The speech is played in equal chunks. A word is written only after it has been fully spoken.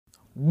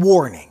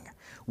Warning,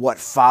 what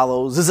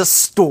follows is a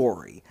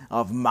story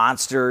of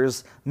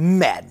monsters,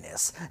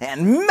 madness,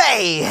 and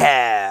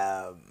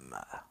mayhem.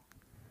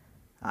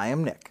 I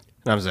am Nick.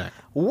 And I'm Zach.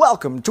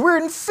 Welcome to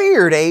Weird and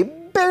Feared, a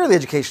barely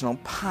educational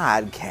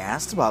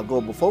podcast about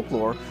global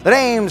folklore that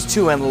aims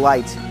to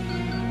enlighten,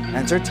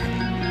 entertain,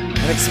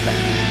 and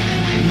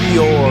expand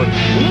your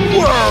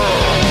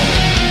world.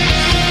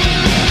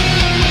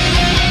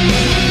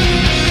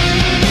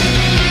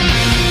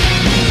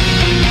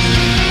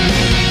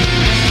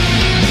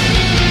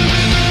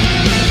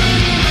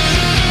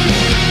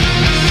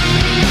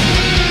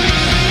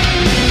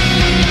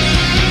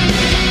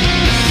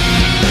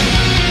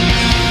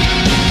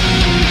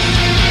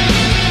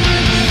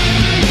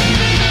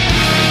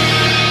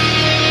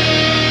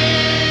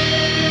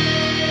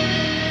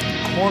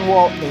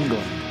 Cornwall,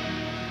 England,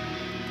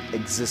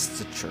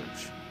 exists a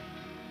church.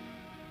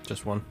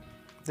 Just one?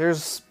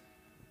 There's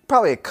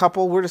probably a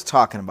couple. We're just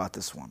talking about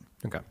this one.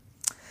 Okay.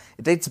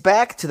 It dates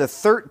back to the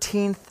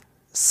 13th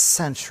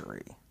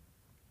century.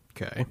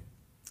 Okay.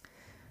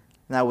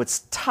 Now,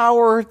 its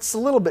tower, it's a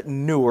little bit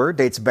newer,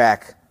 dates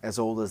back as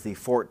old as the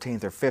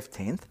 14th or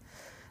 15th.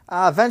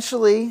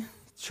 Eventually,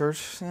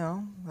 church,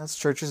 as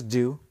churches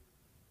do,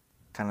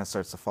 kind of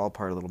starts to fall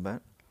apart a little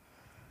bit.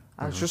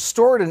 It was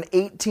restored in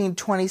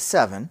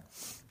 1827,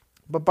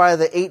 but by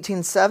the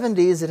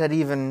 1870s, it had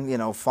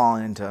even,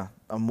 fallen into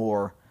a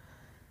more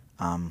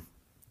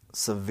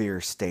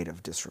severe state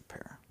of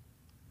disrepair.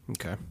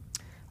 Okay.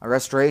 A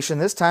restoration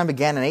this time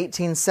began in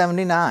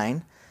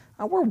 1879,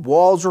 where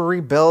walls were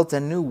rebuilt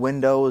and new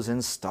windows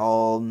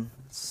installed,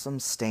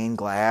 some stained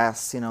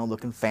glass,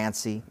 looking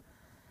fancy,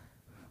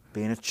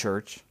 being a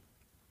church,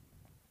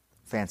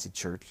 fancy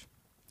church.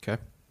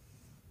 Okay.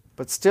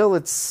 But still,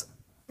 its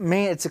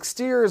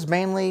exterior is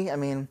mainly,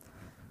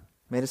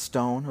 made of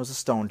stone. It was a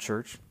stone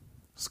church.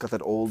 It's got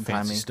that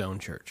old-timey... Fancy stone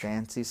church.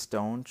 Fancy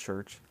stone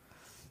church.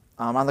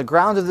 On the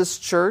grounds of this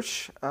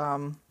church,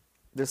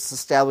 this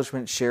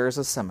establishment shares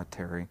a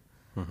cemetery.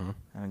 Mm-hmm.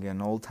 And again,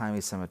 an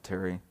old-timey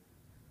cemetery.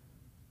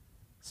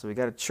 So we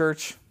got a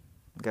church,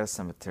 we got a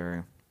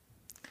cemetery.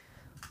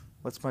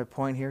 What's my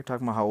point here?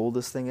 Talking about how old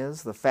this thing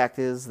is? The fact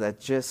is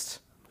that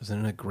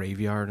Isn't it a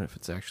graveyard if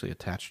it's actually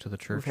attached to the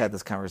church? We've had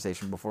this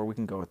conversation before. We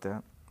can go with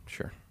that.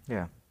 Sure.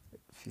 Yeah.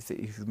 If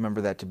you remember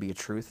that to be a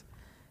truth,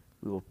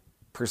 we will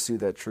pursue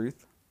that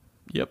truth.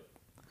 Yep.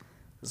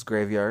 This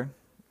graveyard.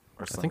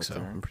 Or I think so.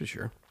 I'm pretty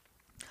sure.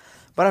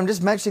 But I'm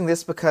just mentioning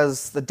this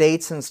because the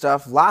dates and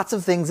stuff, lots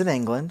of things in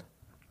England,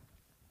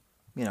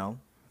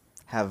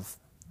 have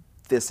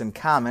this in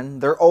common.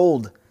 They're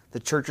old.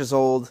 The church is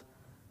old.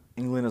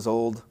 England is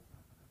old.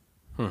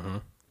 Mm-hmm.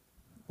 A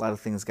lot of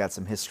things got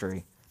some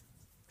history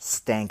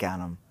stank on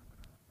them.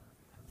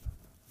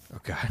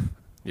 Okay.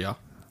 Yeah.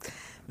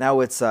 Now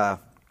its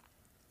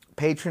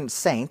patron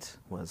saint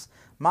was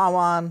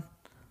Mawan.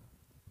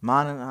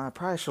 I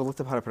probably should have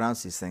looked up how to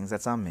pronounce these things.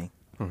 That's on me.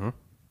 Mm-hmm.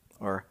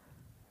 Or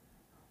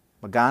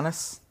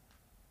Maganus.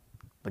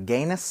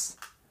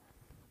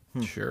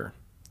 Sure.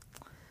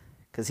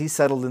 Because he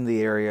settled in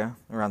the area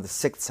around the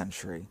 6th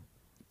century.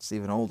 It's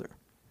even older.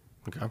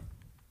 Okay.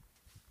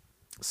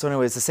 So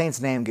anyways, the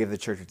saint's name gave the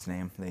church its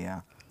name.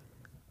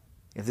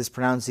 If this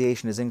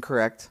pronunciation is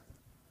incorrect,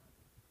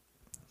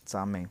 it's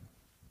on me.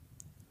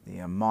 The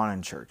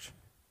Mawan Church.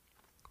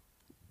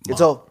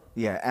 It's old.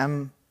 Yeah,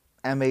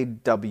 Mawnan.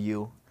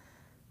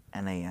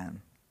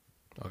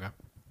 Okay.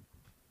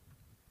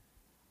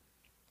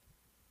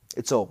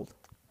 It's old.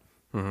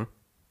 Mm-hmm.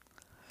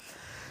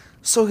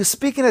 So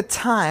speaking of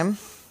time,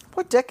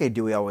 what decade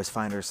do we always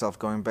find ourselves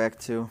going back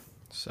to?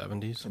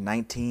 70s? The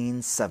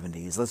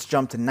 1970s. Let's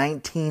jump to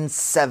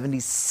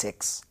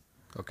 1976.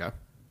 Okay.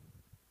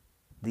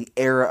 The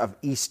era of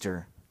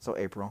Easter. So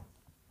April.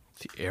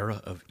 The era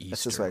of Easter.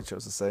 That's just what I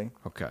chose to say.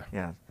 Okay.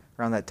 Yeah,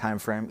 around that time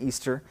frame,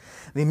 Easter.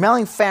 The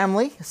Melling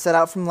family set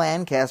out from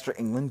Lancaster,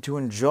 England, to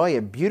enjoy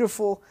a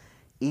beautiful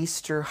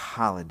Easter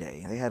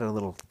holiday. They had a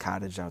little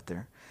cottage out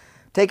there.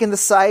 Take in the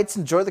sights,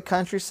 enjoy the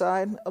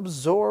countryside,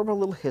 absorb a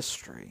little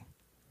history.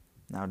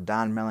 Now,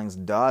 Don Melling's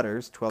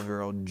daughters,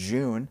 12-year-old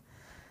June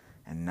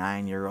and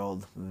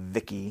 9-year-old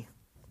Vicky.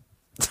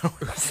 I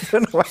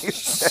don't know why you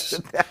said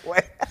it that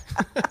way.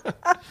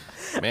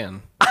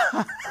 Man.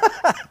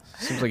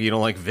 Seems like you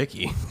don't like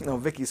Vicky. No,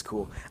 Vicky's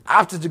cool.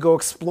 Opted to go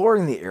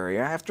exploring the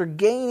area after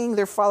gaining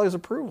their father's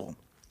approval,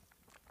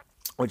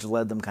 which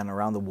led them kind of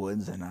around the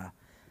woods, and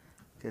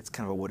it's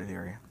kind of a wooded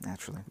area,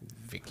 naturally.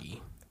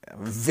 Vicky.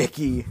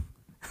 Vicky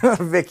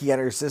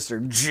and her sister,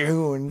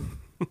 June,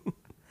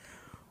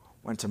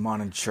 went to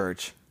Mawan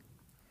Church.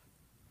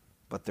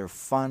 But their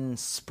fun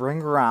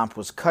spring romp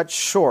was cut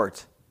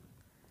short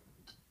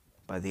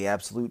by the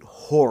absolute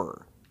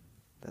horror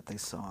that they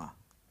saw.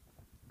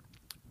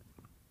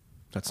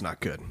 That's not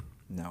good.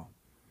 No.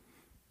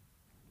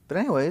 But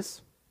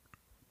anyways,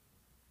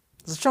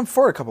 let's jump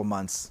forward a couple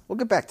months. We'll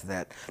get back to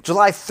that.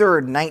 July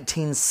 3rd,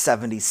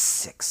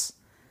 1976.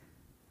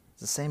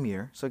 It's the same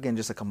year. So again,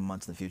 just a couple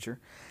months in the future.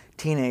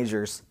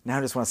 Teenagers. Now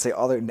I just want to say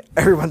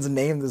everyone's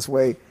name this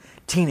way.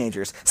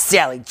 teenagers,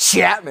 Sally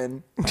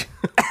Chapman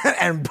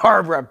and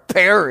Barbara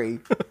Perry,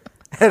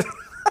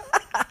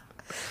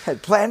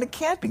 had planned a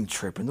camping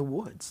trip in the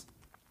woods.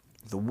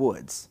 The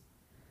woods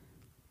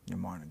near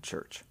Marnon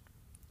Church.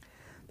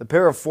 The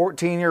pair of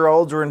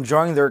 14-year-olds were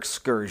enjoying their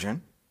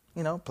excursion,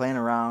 playing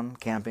around,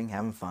 camping,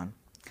 having fun.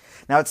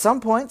 Now, at some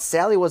point,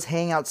 Sally was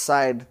hanging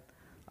outside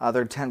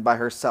their tent by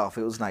herself.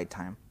 It was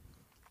nighttime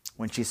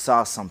when she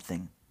saw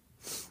something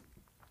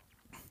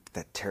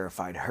that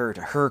terrified her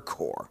to her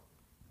core.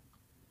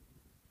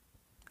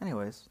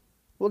 Anyways,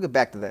 we'll get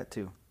back to that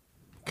too.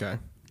 Okay.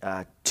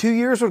 2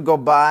 years would go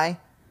by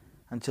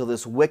until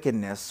this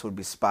wickedness would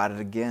be spotted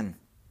again.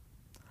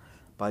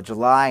 By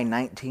July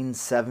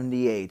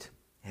 1978,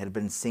 it had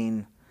been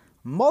seen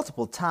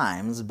multiple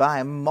times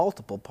by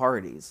multiple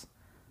parties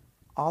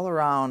all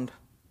around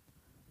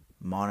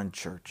Marnon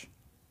Church.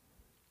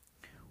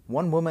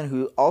 One woman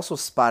who also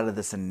spotted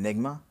this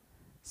enigma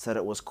said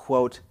it was,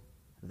 quote,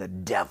 the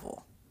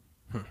devil.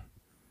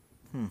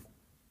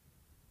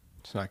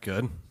 It's not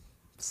good.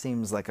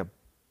 Seems like a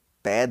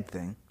bad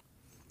thing.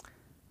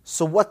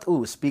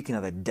 So speaking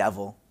of the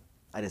devil,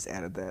 I just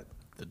added that.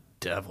 The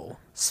devil.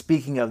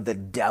 Speaking of the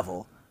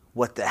devil,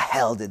 what the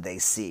hell did they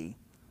see?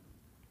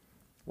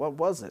 What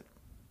was it?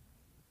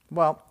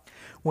 Well,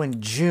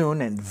 when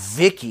June and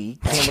Vicky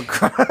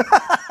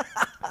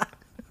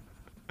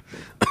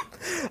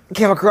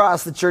came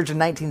across the church in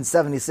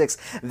 1976,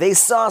 they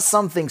saw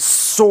something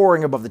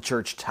soaring above the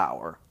church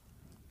tower.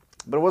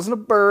 But it wasn't a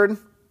bird.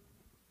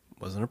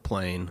 Wasn't a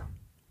plane.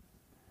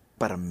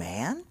 But a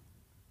man?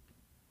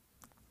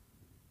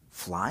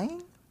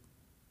 Flying?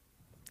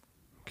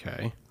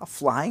 Okay. A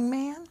flying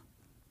man?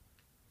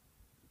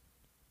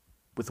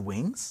 With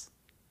wings?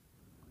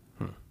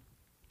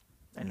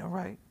 I know,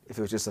 right? If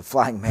it was just a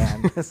flying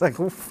man, it's like,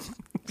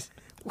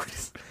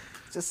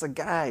 just a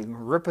guy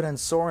ripping and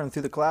soaring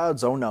through the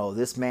clouds. Oh no,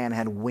 this man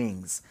had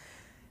wings.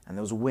 And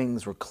those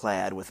wings were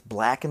clad with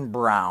black and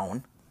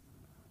brown,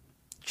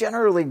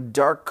 generally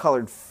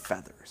dark-colored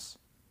feathers.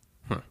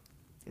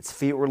 Its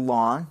feet were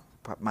long,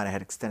 might have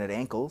had extended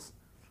ankles,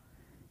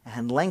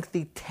 and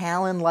lengthy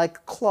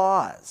talon-like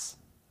claws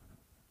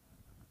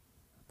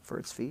for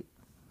its feet.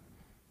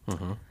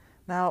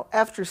 Now,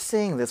 after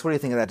seeing this, what do you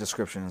think of that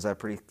description? Is that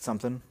pretty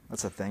something?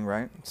 That's a thing,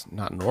 right? It's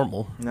not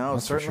normal. No,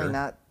 that's for certainly sure.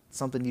 not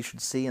something you should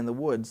see in the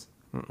woods.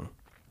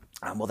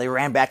 Well, they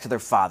ran back to their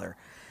father,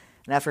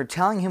 and after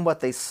telling him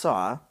what they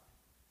saw,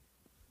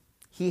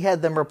 he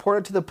had them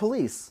reported to the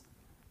police.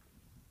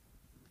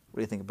 What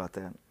do you think about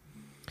that?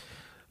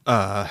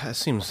 That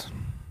seems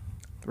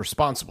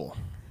responsible.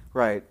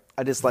 Right.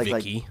 I just like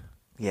Vicky.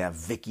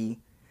 Vicky.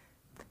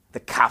 The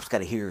cops got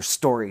to hear your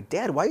story.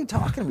 Dad, why are you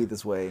talking to me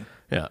this way?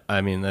 Yeah,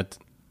 I mean,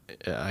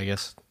 I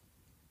guess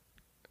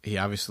they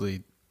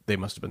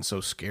must have been so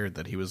scared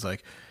that he was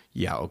like,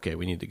 yeah, okay,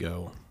 we need to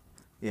go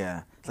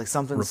Yeah. It's like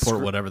something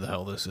report whatever the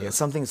hell this is. Yeah,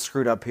 something's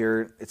screwed up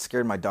here. It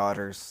scared my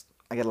daughters.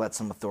 I got to let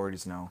some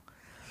authorities know.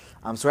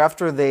 So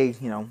after they,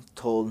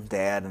 told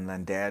Dad, and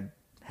then Dad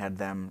had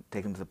them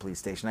take him to the police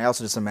station, I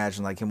also just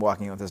imagine like him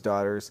walking in with his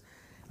daughters,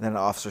 and then an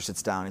officer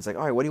sits down. He's like,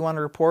 all right, what do you want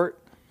to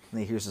report? And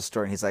he hears the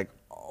story, and he's like,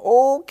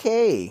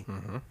 okay.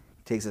 He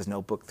takes his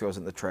notebook, throws it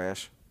in the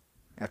trash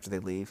after they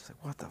leave. He's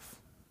like, what the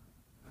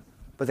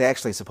But they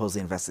actually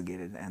supposedly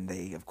investigated, and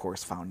they, of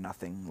course, found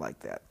nothing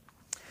like that.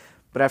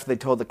 But after they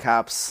told the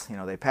cops,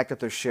 they packed up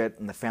their shit,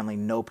 and the family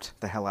noped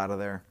the hell out of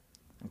there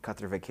and cut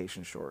their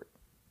vacation short.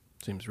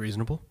 Seems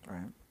reasonable. All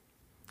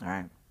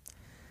right.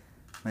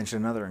 Mention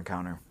another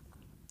encounter.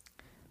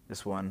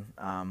 This one,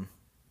 we're going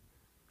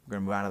to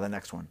move on to the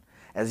next one.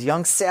 As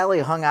young Sally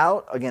hung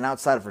out, again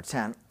outside of her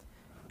tent,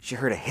 she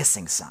heard a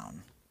hissing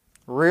sound.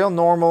 Real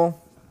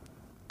normal,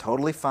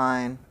 totally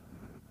fine.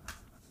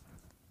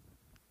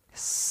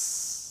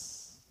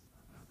 Hiss.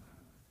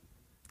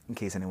 In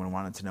case anyone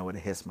wanted to know what a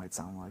hiss might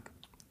sound like.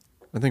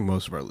 I think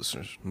most of our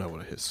listeners know what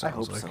a hiss sounds I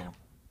hope like. so.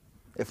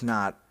 If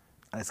not,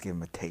 I just give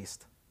them a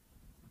taste.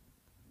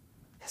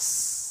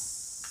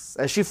 Hiss.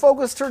 As she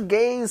focused her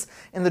gaze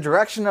in the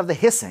direction of the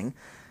hissing,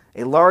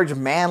 a large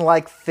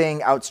man-like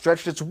thing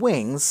outstretched its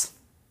wings,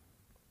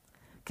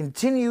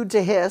 continued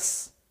to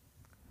hiss,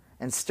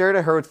 and stared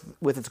at her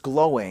with its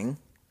glowing.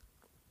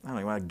 I don't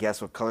know, you want to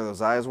guess what color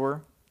those eyes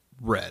were?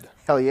 Red.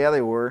 Hell yeah, they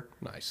were.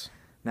 Nice.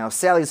 Now,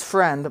 Sally's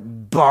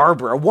friend,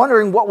 Barbara,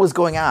 wondering what was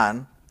going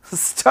on,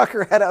 stuck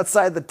her head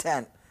outside the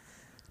tent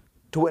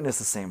to witness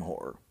the same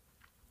horror.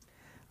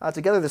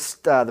 Together,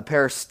 the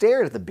pair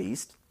stared at the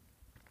beast,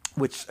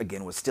 which,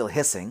 again, was still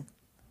hissing,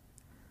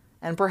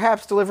 and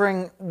perhaps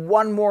delivering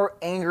one more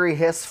angry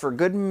hiss for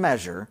good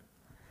measure.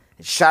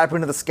 It shot up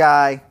into the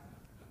sky.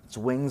 Its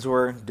wings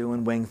were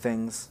doing wing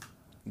things.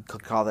 You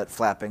could call that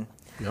flapping.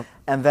 Yep.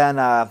 And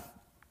then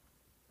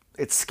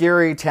its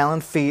scary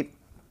taloned feet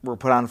were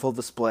put on full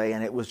display,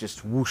 and it was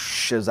just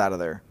whoosh, it was out of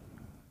there.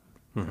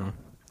 Now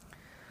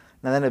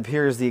then it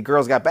appears the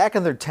girls got back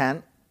in their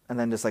tent and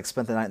then just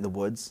spent the night in the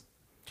woods.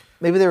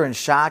 Maybe they were in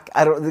shock.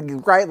 I don't,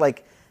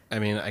 right? I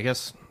mean, I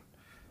guess,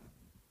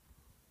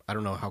 I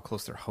don't know how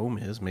close their home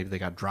is. Maybe they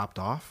got dropped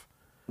off.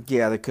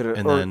 Yeah, they could have.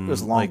 And Or then it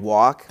was a long like,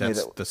 walk. Maybe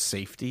That's the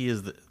safety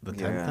is the tent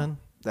yeah, then?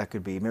 that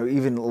could be. Maybe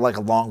even like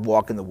a long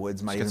walk in the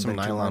woods might Just even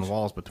get some be too nylon much.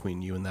 walls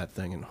between you and that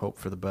thing and hope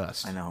for the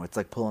best. I know. It's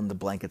like pulling the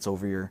blankets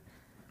over your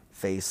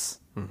face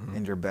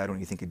in your bed when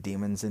you think of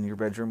demons in your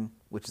bedroom,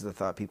 which is the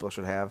thought people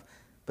should have.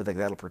 But like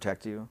that'll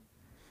protect you.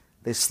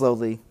 They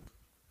slowly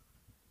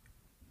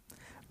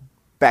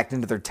backed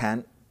into their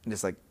tent and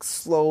just like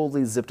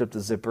slowly zipped up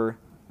the zipper.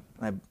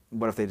 And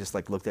what if they just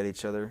like looked at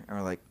each other and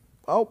were like,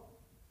 "Oh,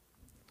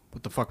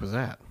 What the fuck was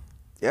that?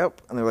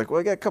 yep." And they're like, "Well,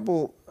 we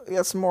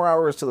got some more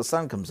hours till the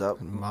sun comes up."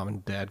 And Mom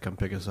and Dad come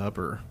pick us up,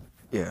 or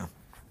Yeah.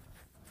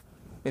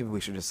 Maybe we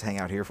should just hang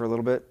out here for a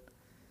little bit.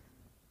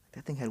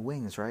 That thing had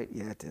wings, right?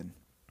 Yeah, it did.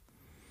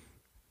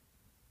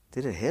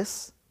 Did it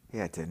hiss?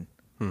 Yeah, it did.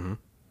 mm-hmm.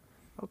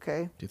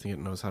 Okay. Do you think it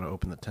knows how to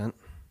open the tent?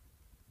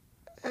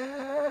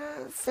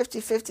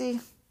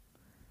 50-50.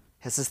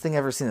 Has this thing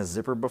ever seen a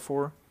zipper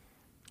before?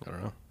 I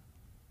don't know.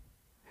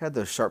 Had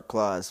those sharp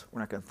claws. We're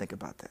not going to think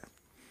about that.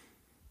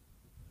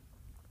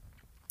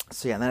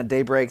 So yeah, and then at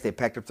daybreak, they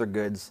packed up their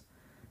goods,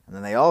 and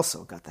then they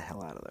also got the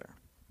hell out of there.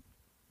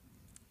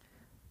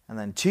 And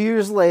then 2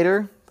 years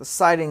later, the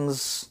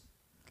sightings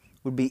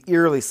would be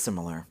eerily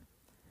similar,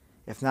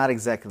 if not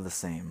exactly the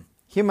same.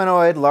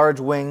 Humanoid, large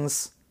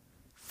wings,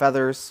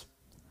 feathers,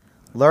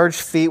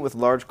 large feet with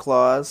large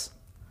claws.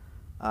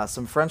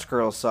 Some French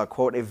girls saw,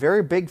 quote, a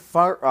very big,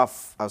 I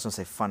was going to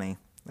say funny.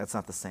 That's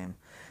not the same.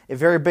 A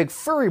very big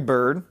furry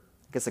bird.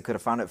 I guess I could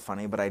have found it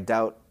funny, but I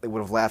doubt they would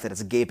have laughed at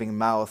its gaping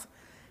mouth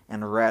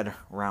and red,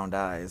 round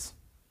eyes.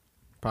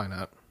 Probably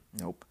not.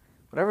 Nope.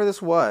 Whatever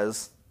this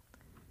was,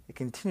 it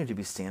continued to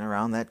be seen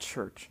around that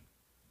church.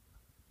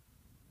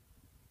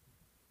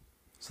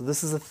 So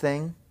this is a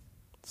thing.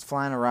 It's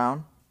flying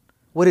around.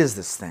 What is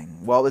this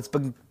thing? Well, it's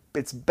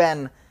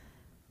been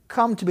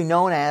come to be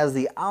known as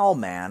the Owl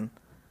Man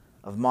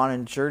of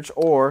Monaghan Church,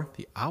 or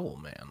The Owl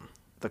Man.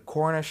 the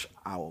Cornish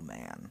Owl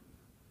Man.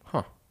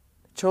 Huh.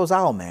 Chose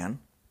Owl Man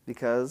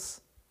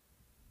because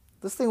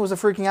this thing was a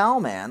freaking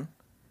owl man,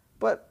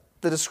 but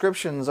the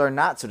descriptions are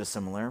not so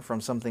dissimilar from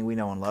something we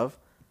know and love.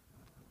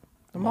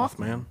 The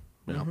Mothman.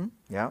 Yeah. Mm-hmm.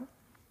 Yeah.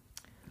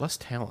 Less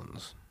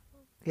talons.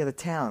 Yeah, the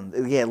talon.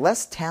 Yeah,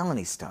 less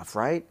talony stuff,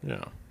 right?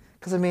 Yeah.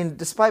 Because, I mean,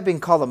 despite being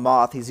called a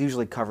moth, he's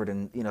usually covered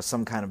in,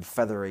 some kind of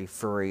feathery,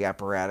 furry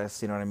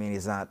apparatus. You know what I mean?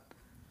 He's not...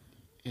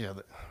 Yeah.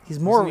 He's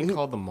more... Wasn't he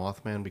called the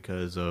Mothman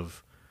because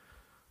of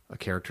a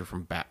character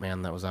from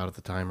Batman that was out at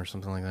the time or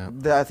something like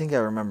that? I think I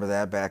remember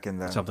that back in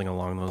the... Something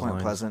along those Point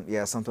lines. Pleasant.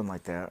 Yeah, something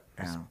like that.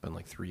 Yeah. It's been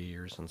like 3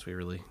 years since we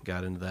really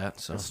got into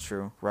that. So That's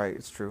true. Right,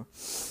 it's true.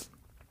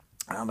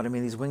 But I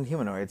mean, these winged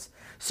humanoids.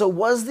 So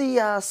was the...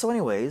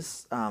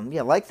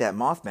 like that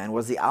Mothman,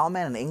 was the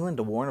Owlman in England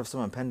to warn of some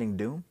impending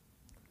doom?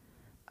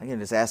 Again,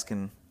 just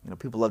asking...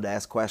 people love to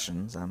ask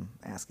questions. I'm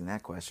asking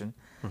that question.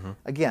 Mm-hmm.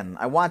 Again,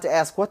 I want to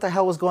ask what the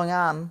hell was going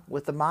on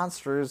with the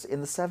monsters in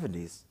the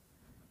 70s?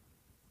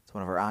 It's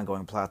one of our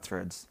ongoing plot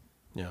threads.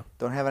 yeah.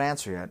 Don't have an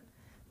answer yet.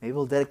 Maybe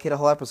we'll dedicate a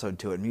whole episode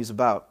to it, muse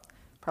about.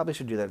 Probably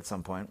should do that at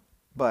some point.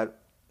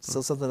 But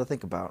still something to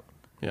think about.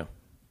 Yeah.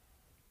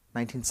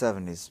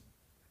 1970s.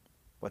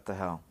 What the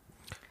hell?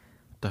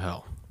 The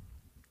hell.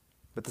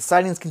 But the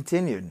sightings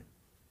continued.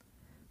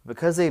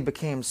 Because they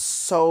became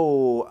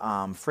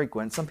so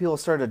frequent, some people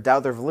started to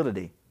doubt their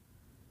validity.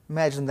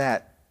 Imagine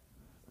that,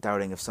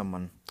 doubting if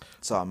someone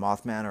saw a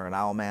Mothman or an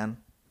Owlman.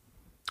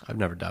 I've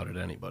never doubted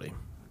anybody,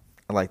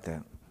 I like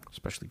that.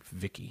 especially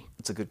Vicky.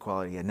 It's a good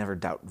quality. I never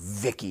doubt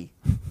Vicky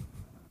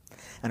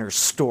and her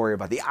story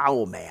about the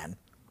Owlman.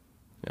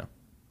 Yeah.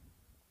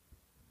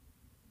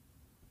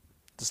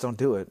 Just don't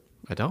do it.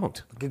 I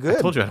don't. Good.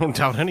 I told you I don't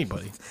doubt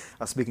anybody.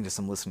 I was speaking to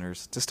some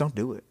listeners. Just don't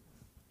do it.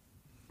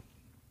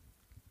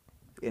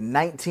 In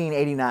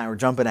 1989, we're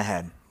jumping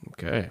ahead.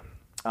 Okay.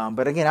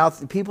 But again,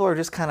 people are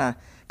just kind of,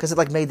 because it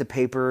like made the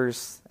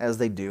papers as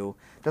they do.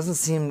 Doesn't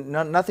seem,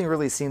 nothing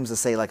really seems to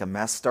say like a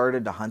mess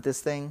started to hunt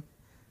this thing.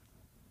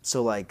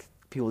 So like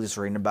people just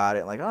reading about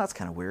it, like, oh, that's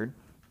kind of weird.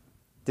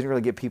 Didn't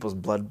really get people's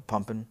blood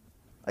pumping,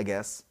 I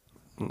guess.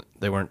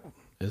 They weren't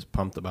as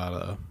pumped about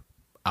a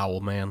owl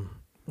man.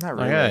 Not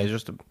Like, really. yeah, it's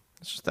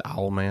just the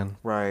owl man.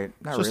 Right.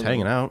 He's just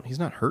hanging out. He's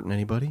not hurting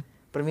anybody.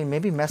 But I mean,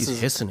 maybe messes. He's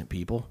hissing at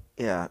people.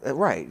 Yeah,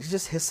 right. He's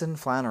just hissing,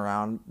 flying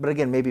around. But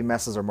again, maybe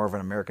messes are more of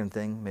an American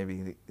thing.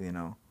 Maybe, You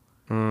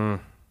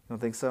don't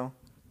think so?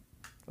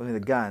 I mean, the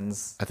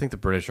guns. I think the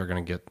British are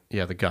going to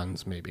get, the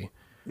guns maybe.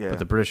 Yeah. But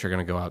the British are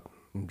going to go out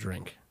and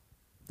drink.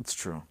 It's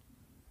true.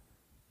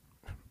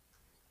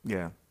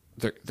 Yeah.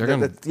 They're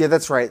going to... Yeah,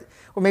 that's right.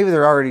 Well, maybe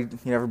they're already,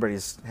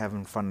 everybody's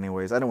having fun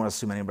anyways. I don't want to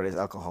assume anybody's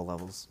alcohol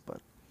levels, but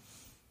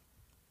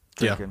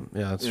drinking.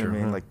 Yeah, that's you know true. what I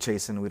mean? Yeah. Like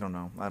chasing, we don't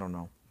know. I don't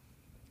know.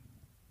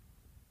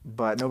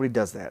 But nobody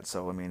does that,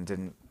 so I mean,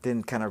 it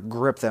didn't kind of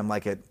grip them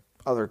like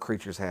other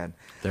creatures had.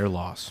 Their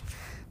loss.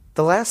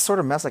 The last sort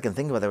of mess I can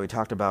think about that we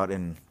talked about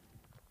in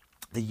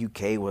the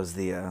UK was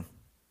the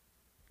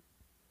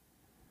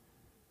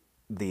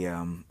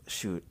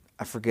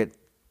I forget.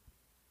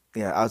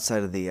 Yeah,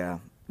 outside of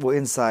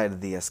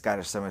inside the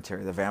Scottish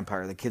cemetery, the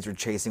vampire the kids were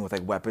chasing with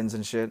like weapons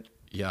and shit.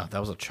 Yeah, that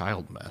was a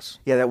child mess.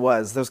 Yeah, that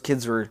was. Those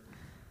kids were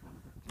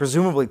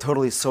presumably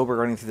totally sober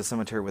running through the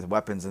cemetery with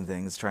weapons and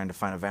things trying to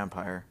find a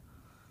vampire.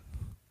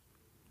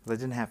 That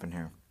didn't happen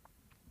here.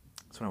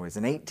 So anyways,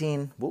 in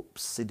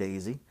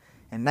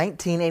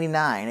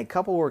 1989, a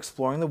couple were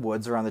exploring the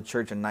woods around the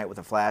church at night with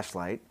a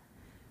flashlight.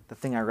 The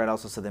thing I read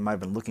also said they might have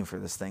been looking for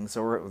this thing.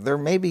 So they're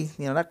maybe,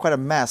 not quite a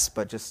mess,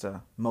 but just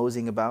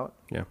moseying about.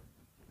 Yeah.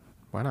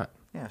 Why not?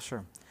 Yeah,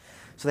 sure.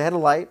 So they had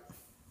a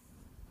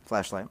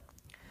flashlight,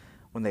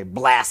 when they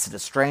blasted a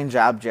strange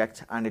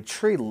object on a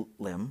tree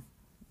limb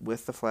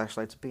with the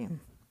flashlight's beam.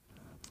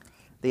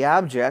 The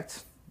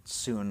object,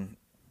 soon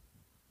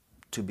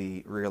to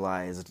be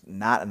realized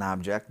not an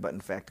object, but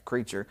in fact a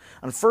creature,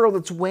 unfurled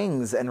its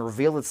wings and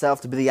revealed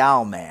itself to be the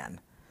Owl Man.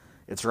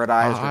 Its red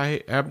eyes...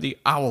 I am the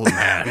Owl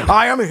Man.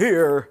 I am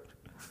here!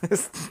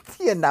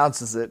 He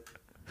announces it.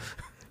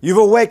 You've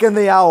awakened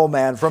the Owl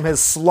Man from his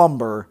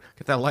slumber.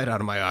 Get that light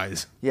out of my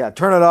eyes. Yeah,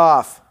 turn it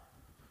off.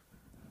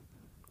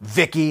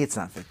 Vicky, it's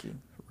not Vicky.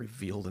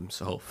 Revealed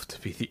himself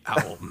to be the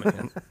Owl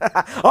Man.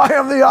 I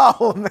am the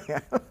Owl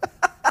Man.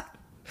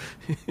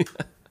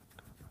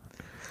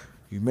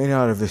 You may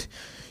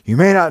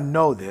not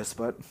know this,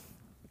 but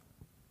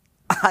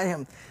I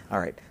am. All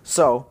right.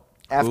 So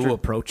after Who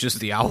approaches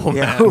the Owl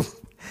yeah, Man?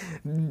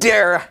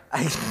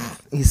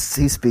 he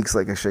speaks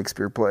like a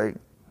Shakespeare play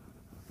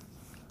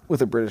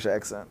with a British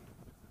accent.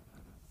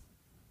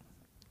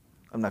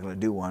 I'm not going to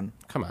do one.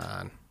 Come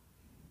on.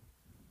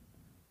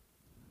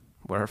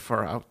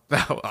 Wherefore art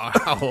thou,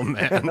 Owl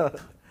Man?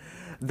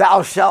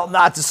 Thou shalt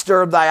not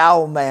disturb thy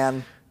Owl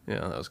Man. Yeah,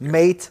 that was good.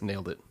 Mate.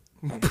 Nailed it.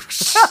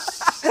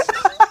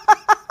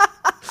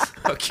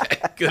 Okay,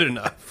 good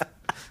enough.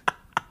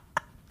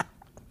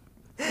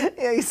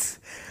 Yeah,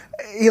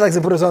 he likes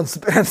to put his own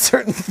spin on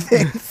certain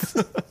things.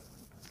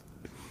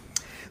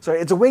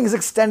 Sorry, its wings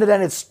extended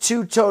and its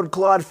two-toed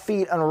clawed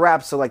feet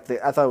unwrapped. So, I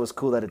thought it was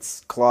cool that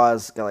its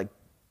claws got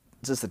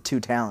just the two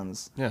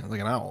talons. Yeah, like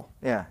an owl.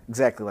 Yeah,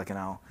 exactly like an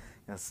owl.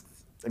 Yes.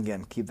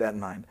 Again, keep that in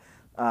mind.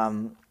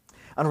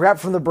 Unwrapped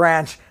from the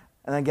branch,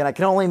 and again, I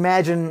can only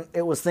imagine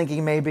it was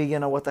thinking maybe,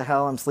 what the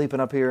hell, I'm sleeping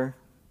up here.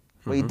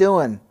 What are you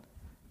doing?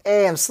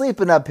 Hey, I'm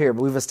sleeping up here.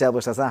 But we've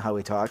established that's not how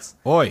he talks.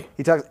 Oi.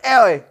 He talks,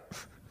 hey.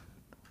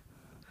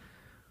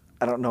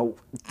 I don't know.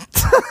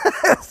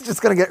 It's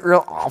just going to get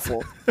real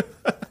awful.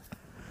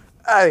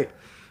 Hey.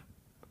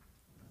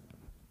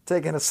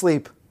 Taking a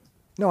sleep.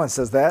 No one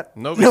says that.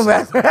 Nobody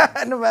says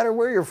that. No matter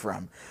where you're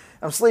from.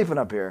 I'm sleeping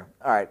up here.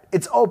 All right.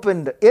 It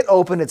opened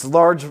its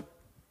large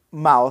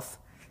mouth.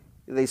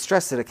 They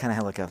stressed it kind of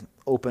had like an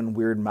open,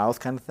 weird mouth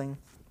kind of thing.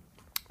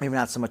 Maybe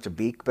not so much a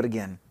beak, but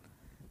again,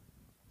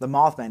 the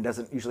Mothman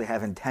doesn't usually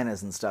have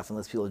antennas and stuff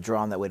unless people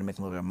draw him that way to make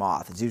him look like a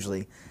moth. It's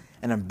usually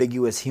an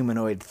ambiguous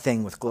humanoid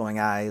thing with glowing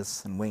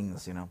eyes and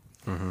wings,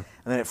 Mm-hmm. And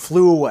then it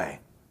flew away.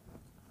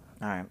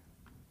 All right.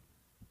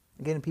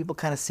 Again, people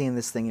kind of seeing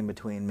this thing in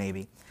between,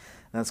 maybe.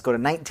 Now let's go to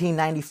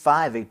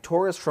 1995. A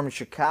tourist from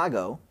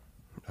Chicago,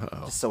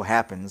 just so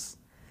happens.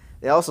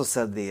 They also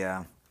said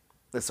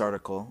this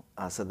article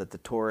said that the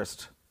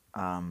tourist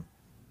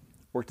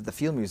worked at the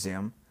Field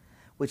Museum,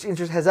 which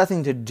has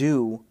nothing to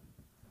do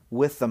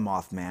with the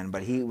Mothman,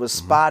 but he was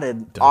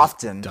spotted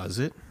often. Does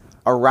it?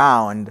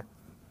 Around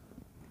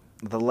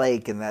the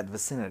lake in that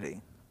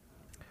vicinity.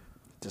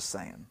 Just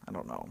saying. I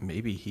don't know.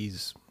 Maybe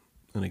he's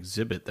an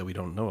exhibit that we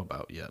don't know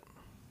about yet.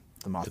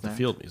 The Mothman? At the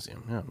Field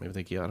Museum. Yeah, maybe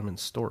they got him in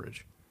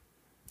storage.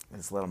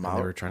 Just let him And out.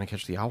 they were trying to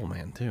catch the Owl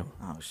Man, too.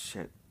 Oh,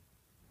 shit.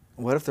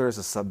 What if there is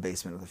a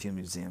sub-basement of the Field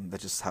Museum that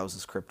just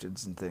houses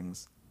cryptids and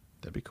things?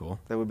 That'd be cool.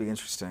 That would be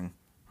interesting.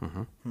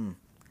 I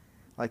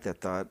like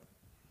that thought.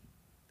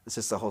 It's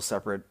just a whole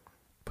separate...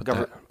 Put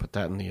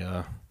that in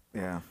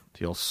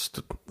the old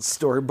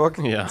storybook?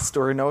 Yeah.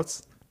 Story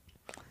notes?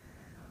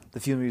 The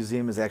Field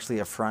Museum is actually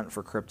a front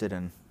for cryptid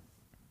and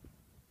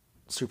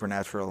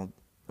supernatural.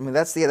 I mean,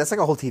 that's like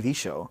a whole TV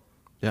show.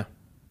 Yeah.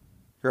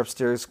 You're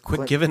upstairs.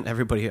 Quit giving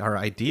everybody our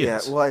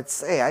ideas. Yeah, well,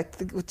 I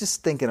think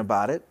just thinking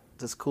about it.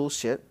 Just cool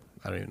shit.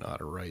 I don't even know how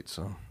to write,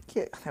 so.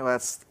 Yeah, well,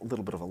 that's a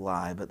little bit of a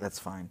lie, but that's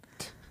fine.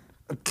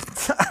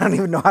 I don't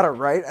even know how to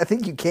write. I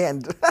think you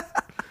can.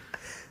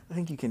 I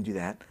think you can do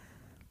that.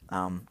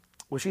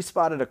 Well, she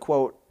spotted a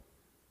quote,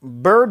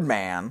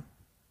 Birdman.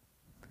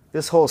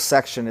 This whole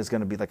section is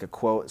going to be like a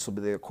quote. This will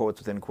be the quotes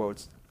within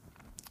quotes.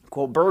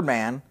 Quote,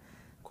 Birdman,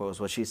 quote is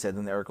what she said,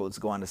 then the article would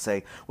go on to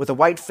say, with a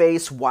white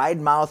face, wide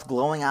mouth,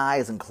 glowing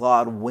eyes, and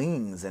clawed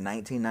wings in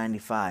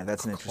 1995.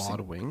 That's an interesting.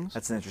 Clawed wings?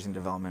 That's an interesting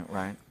development,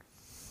 right?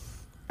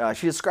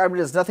 She described it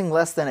as nothing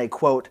less than a,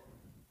 quote,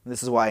 and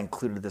this is why I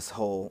included this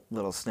whole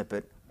little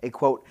snippet, a,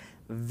 quote,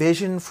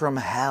 vision from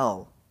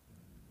hell.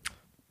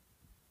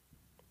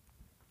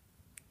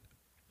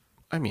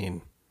 I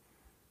mean...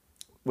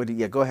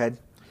 Go ahead.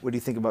 What do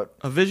you think about...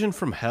 A vision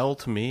from hell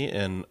to me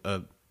and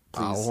a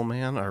Owl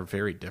Man are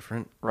very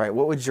different. Right.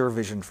 What would your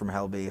vision from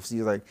hell be? If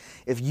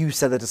you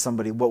said that to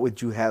somebody, what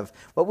would you have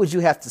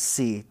to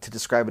see to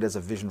describe it as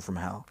a vision from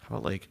hell? How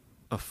about like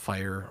a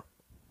fire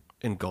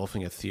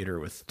engulfing a theater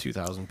with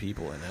 2,000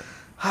 people in it?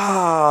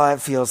 Oh,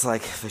 it feels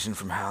like vision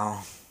from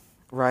hell.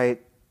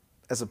 right?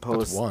 As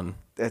opposed, That's one.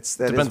 that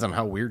Depends is, on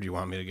how weird you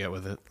want me to get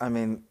with it. I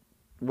mean,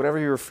 whatever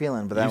you were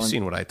feeling, but that You've one,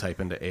 seen what I type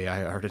into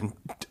AI art and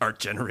art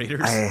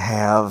generators. I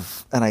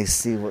have, and I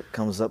see what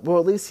comes up. Well,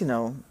 at least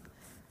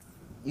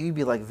you'd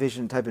be like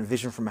typing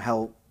Vision from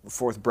Hell,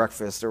 fourth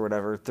breakfast or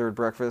whatever, third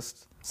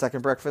breakfast,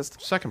 second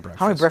breakfast. Second breakfast.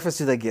 How many breakfasts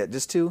do they get?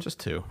 Just two? Just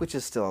two. Which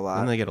is still a lot.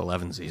 Then they get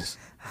 11sies.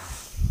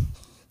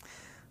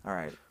 All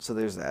right, so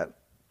there's that.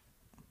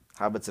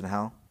 Hobbits in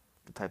Hell.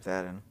 Type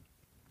that in.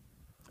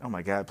 Oh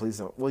my God! Please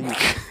don't. Well, you. All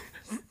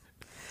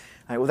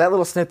right. Well, that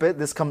little snippet.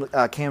 This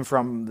came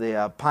from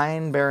the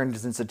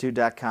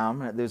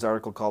PineBarrensInstitute.com. There's an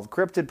article called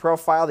 "Cryptid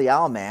Profile: The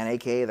Owlman,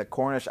 aka the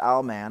Cornish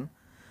Owlman,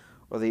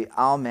 or the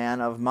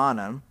Owlman of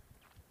Mannan."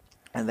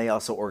 And they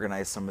also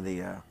organized some of the.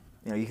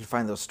 You can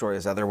find those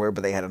stories everywhere,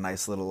 but they had a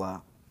nice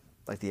little,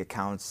 like the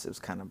accounts. It was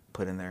kind of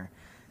put in there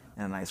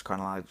in a nice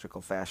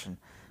chronological fashion.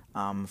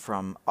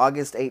 From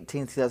August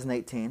 18,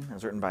 2018. It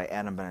was written by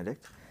Adam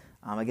Benedict.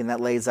 Again, that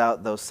lays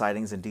out those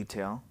sightings in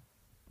detail,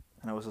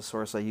 and it was a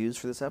source I used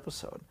for this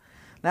episode.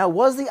 Now,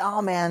 was the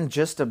Owlman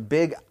just a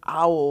big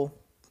owl?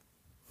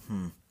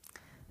 I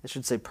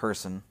should say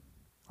person.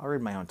 I'll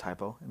read my own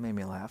typo. It made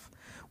me laugh.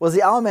 Was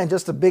the Owlman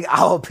just a big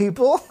owl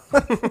people?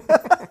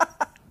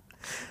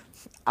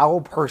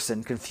 Owl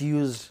person,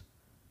 confused.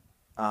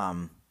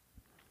 Yeah.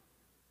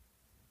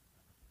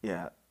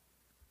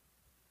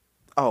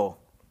 Oh.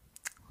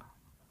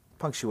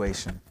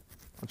 Punctuation.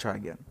 I'll try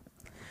again.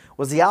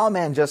 Was the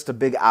Owlman just a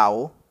big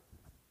owl,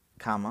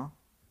 comma,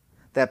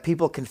 that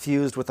people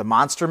confused with a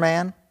monster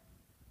man?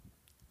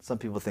 Some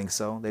people think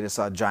so. They just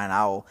saw a giant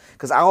owl.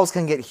 Because owls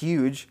can get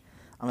huge,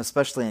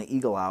 especially an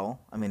eagle owl.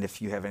 I mean,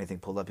 if you have anything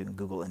pulled up, you can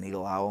Google an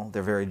eagle owl.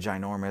 They're very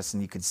ginormous,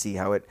 and you can see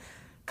how it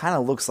kind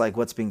of looks like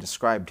what's being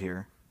described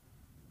here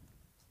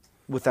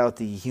without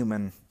the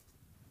human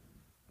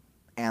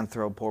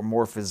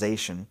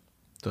anthropomorphization.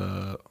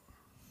 The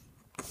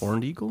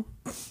horned eagle?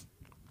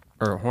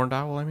 Or horned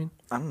owl, I mean?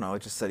 I don't know.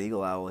 It just said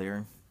eagle owl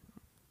here.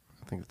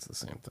 I think it's the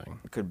same thing.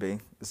 It could be.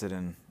 Is it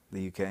in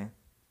the UK?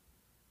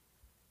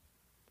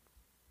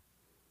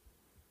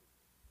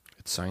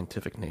 Its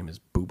scientific name is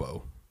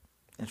bubo.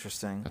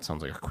 Interesting. That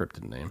sounds like a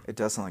cryptid name. It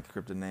does sound like a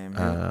cryptid name.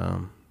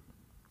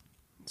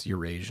 It's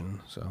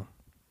Eurasian, so.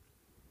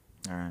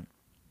 All right.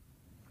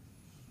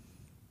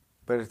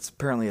 But it's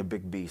apparently a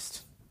big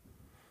beast.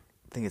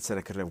 I think it said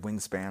it could have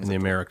wingspans. In the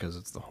Americas,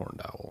 it's the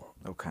horned owl.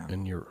 Okay.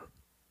 And the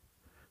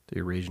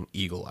Eurasian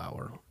eagle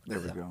owl. There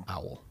we go.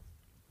 Owl.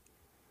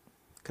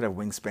 Could have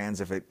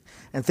wingspans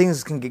and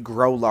things can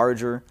grow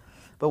larger.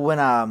 But when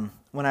I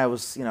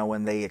was,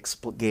 when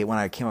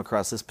I came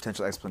across this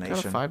potential explanation,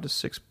 Got a 5 to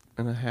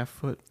 6.5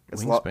 foot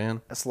it's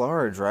wingspan. It's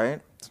large,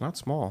 right? It's not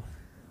small.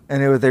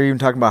 And they're even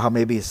talking about how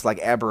maybe it's like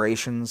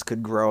aberrations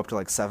could grow up to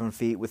like 7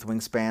 feet with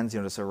wingspans.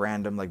 Just a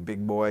random like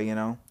big boy.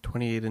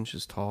 28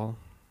 inches tall.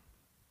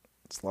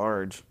 It's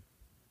large.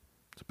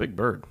 It's a big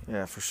bird.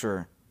 Yeah, for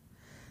sure.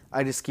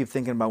 I just keep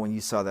thinking about when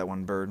you saw that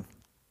one bird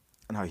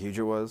and how huge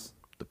it was.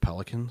 The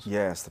pelicans?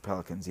 Yes, the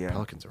pelicans, yeah.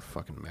 Pelicans are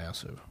fucking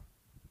massive.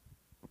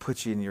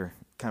 Puts you in your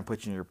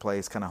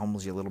place, kind of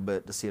humbles you a little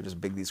bit to see how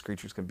just big these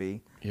creatures can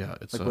be. Yeah,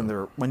 it's like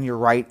when you're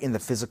right in the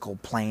physical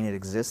plane it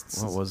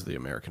exists. What was the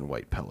American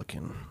white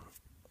pelican?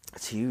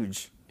 It's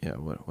huge. Yeah,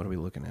 what are we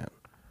looking at?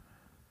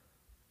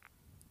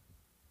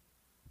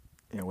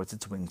 Yeah, what's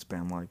its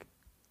wingspan like?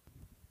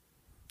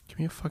 Give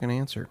me a fucking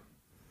answer.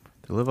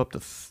 They live up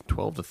to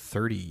 12 to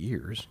 30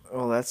 years.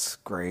 Oh, that's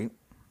great.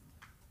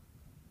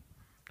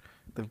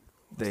 What's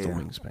the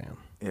wingspan?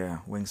 Yeah,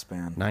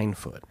 wingspan. 9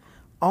 foot.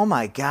 Oh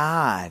my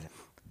God.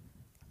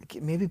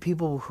 Maybe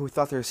people who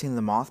thought they were seeing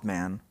the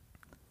Mothman.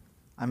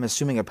 I'm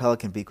assuming a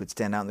pelican beak would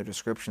stand out in their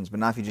descriptions, but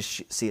not if you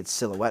just see its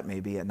silhouette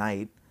maybe at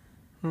night.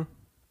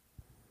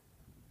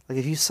 Like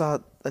if you saw,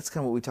 that's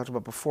kind of what we talked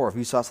about before. If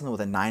you saw something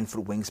with a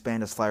 9-foot wingspan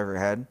just fly over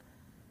your head.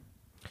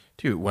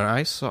 Dude, when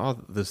I saw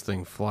this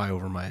thing fly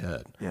over my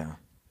head, yeah,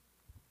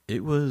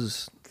 it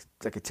was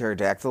like a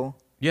pterodactyl.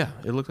 Yeah,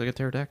 it looked like a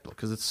pterodactyl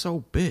because it's so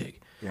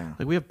big. Yeah,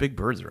 like we have big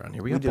birds around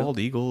here. We got bald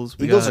eagles.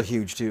 Eagles are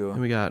huge too.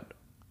 And we got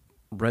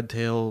red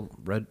tail,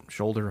 red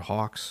shoulder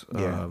hawks,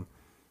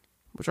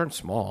 which aren't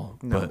small,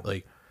 but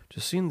like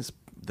just seeing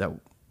that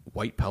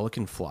white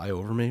pelican fly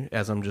over me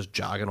as I'm just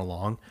jogging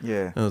along.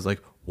 Yeah, and I was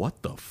like,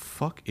 "What the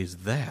fuck is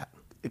that?"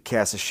 It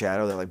casts a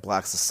shadow that like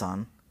blocks the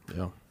sun.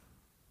 Yeah.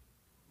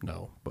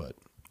 No, but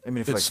I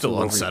mean, if it's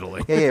still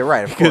unsettling. Yeah,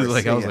 right. Of course.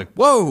 Like I was like,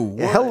 "Whoa,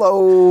 yeah,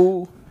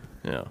 hello."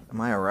 Yeah. Am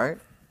I all right?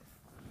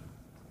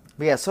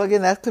 But yeah. So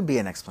again, that could be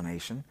an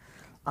explanation.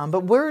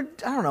 But I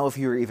don't know if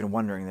you were even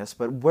wondering this,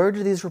 but where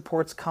do these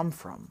reports come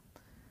from?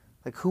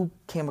 Like who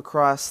came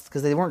across?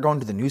 Because they weren't going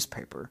to the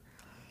newspaper.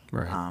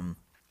 Right.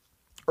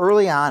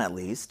 Early on, at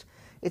least,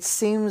 it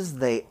seems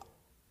they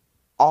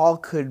all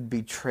could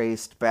be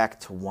traced back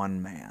to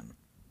one man.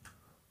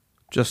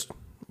 Just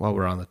while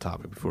we're on the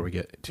topic, before we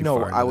get too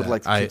far into I would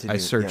like to continue. I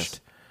searched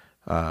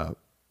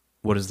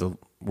what is the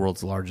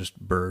world's largest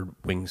bird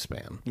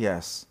wingspan.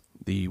 Yes.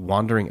 The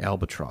wandering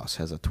albatross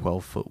has a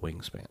 12-foot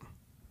wingspan.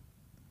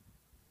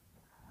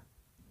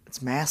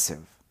 It's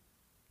massive.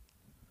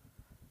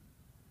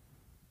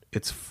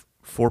 It's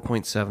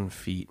 4.7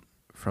 feet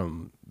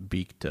from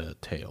beak to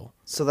tail.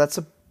 So that's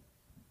a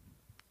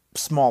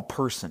small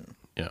person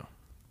Yeah.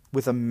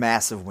 with a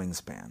massive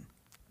wingspan.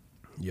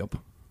 Yep.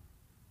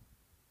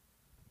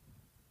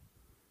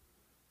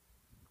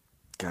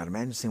 God,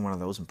 imagine seeing one of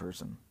those in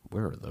person.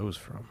 Where are those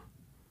from?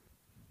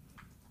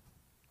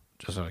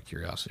 Just out of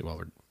curiosity while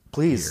we're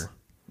Please. here.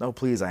 No,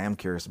 please. I am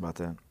curious about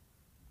that.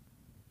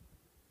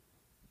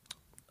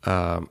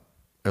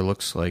 It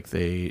looks like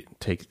they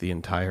take the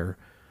entire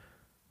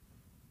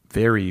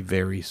very,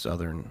 very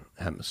southern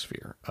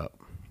hemisphere up.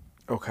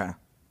 Okay.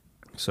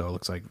 So it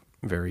looks like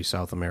very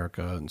South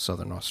America and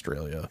southern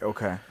Australia.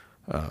 Okay.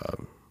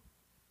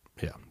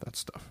 Yeah, that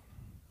stuff.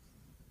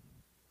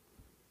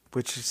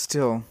 Which is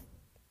still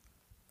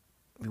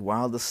be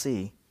wild to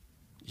see.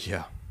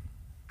 Yeah.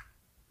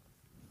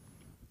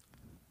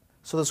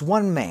 So there's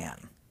one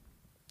man.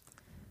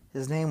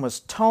 His name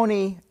was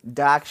Tony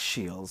Doc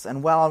Shields.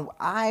 And while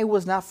I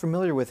was not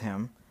familiar with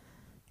him,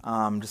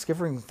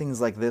 discovering things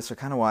like this are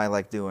kind of why I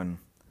like doing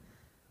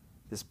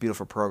this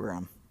beautiful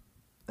program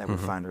that we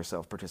find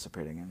ourselves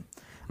participating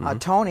in.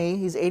 Tony,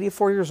 he's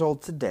 84 years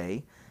old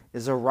today,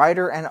 is a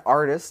writer and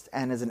artist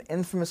and is an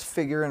infamous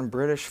figure in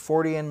British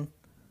Fortean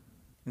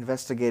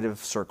investigative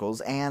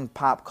circles and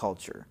pop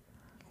culture.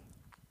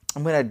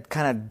 I'm going to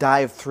kind of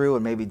dive through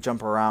and maybe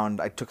jump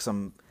around. I took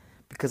some,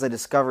 because I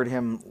discovered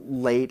him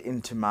late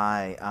into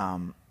my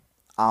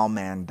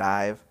Owlman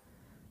dive.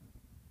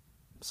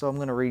 So I'm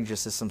going to read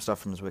just some stuff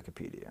from his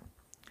Wikipedia.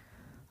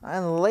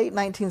 In the late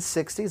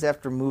 1960s,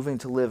 after moving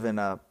to live in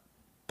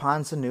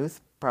Ponsanooth,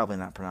 probably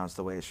not pronounced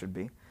the way it should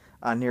be,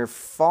 near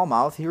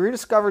Falmouth, he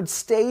rediscovered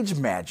stage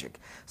magic,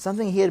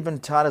 something he had been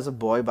taught as a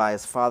boy by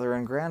his father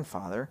and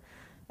grandfather,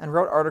 and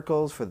wrote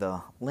articles for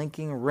the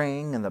Linking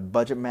Ring and the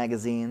Budget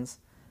magazines.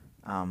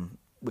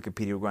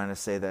 Wikipedia were going to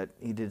say that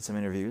he did some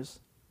interviews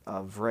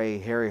of Ray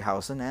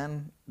Harryhausen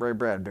and Ray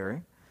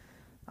Bradbury.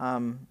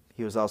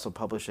 He was also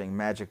publishing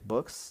magic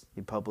books.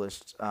 He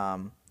published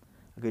a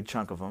good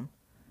chunk of them.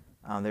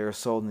 They were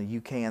sold in the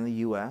UK and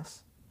the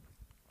US.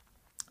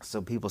 So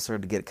people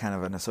started to get kind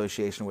of an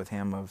association with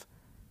him of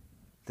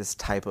this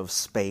type of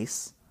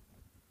space.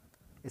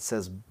 It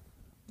says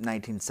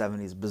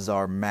 1970s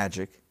bizarre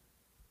magic.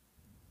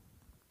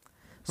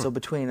 So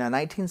between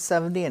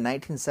 1970 and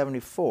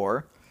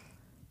 1974,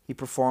 he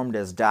performed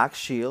as Doc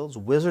Shields,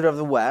 Wizard of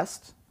the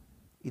West.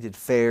 He did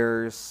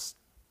fairs,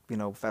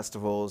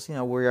 festivals,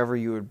 wherever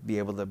you would be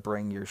able to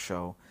bring your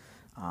show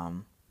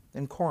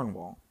in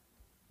Cornwall.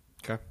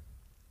 Okay.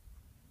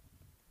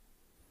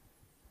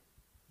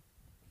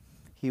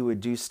 He would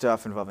do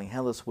stuff involving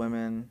headless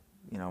women,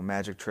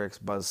 magic tricks,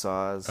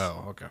 buzzsaws.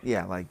 Oh, okay.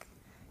 Yeah, like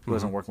he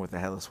wasn't working with a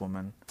headless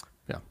woman.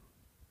 Yeah.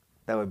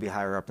 That would be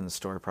higher up in the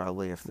story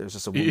probably if there's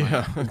just a woman.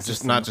 Yeah,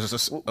 just not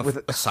just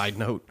a side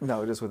note.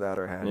 No, just without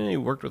her head. Yeah, he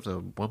worked with a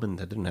woman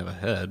that didn't have a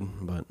head,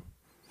 but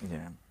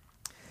Yeah.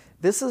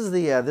 This is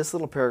the this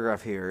little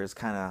paragraph here is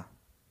kind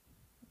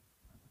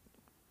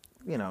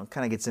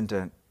of gets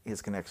into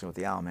his connection with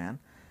the Owlman.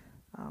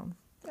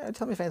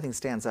 Tell me if anything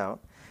stands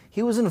out.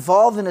 He was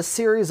involved in a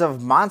series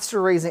of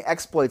monster-raising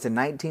exploits in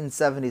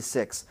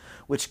 1976,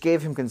 which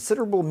gave him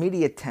considerable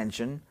media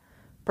attention,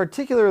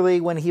 particularly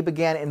when he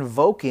began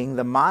invoking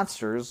the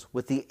monsters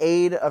with the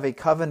aid of a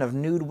coven of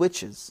nude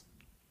witches.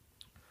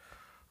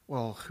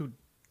 well, who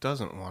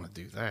doesn't want to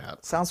do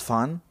that? Sounds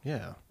fun,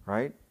 Yeah.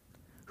 right?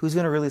 Who's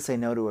going to really say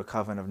no to a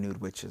coven of nude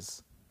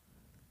witches?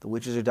 The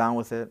witches are down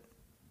with it.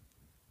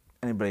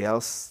 Anybody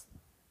else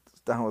is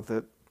down with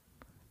it?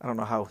 I don't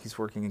know how he's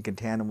working in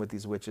tandem with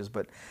these witches,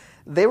 but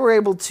they were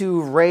able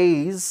to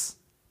raise,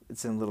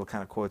 it's in little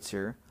kind of quotes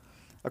here,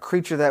 a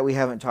creature that we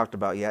haven't talked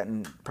about yet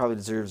and probably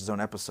deserves its own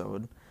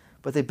episode.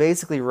 But they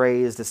basically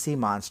raised a sea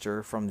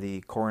monster from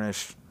the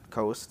Cornish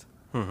coast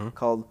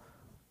called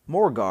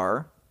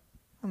Morgar.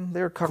 And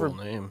they were covered.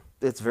 Cool name.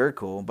 It's very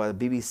cool, by the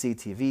BBC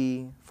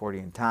TV,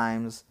 Fortean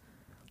Times,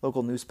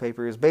 local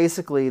newspapers.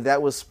 Basically,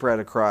 that was spread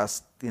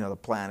across the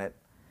planet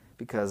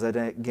because,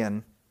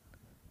 again,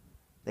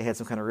 they had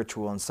some kind of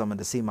ritual and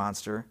summoned a sea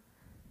monster.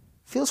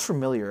 Feels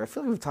familiar. I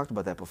feel like we've talked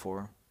about that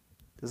before.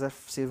 Does that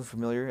seem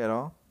familiar at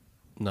all?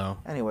 No.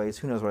 Anyways,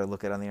 who knows what I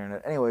look at on the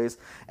internet. Anyways,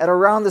 at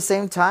around the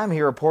same time,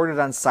 he reported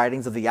on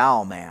sightings of the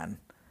Owlman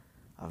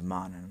of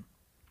Monnin.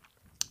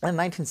 In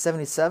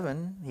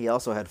 1977, he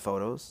also had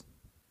photos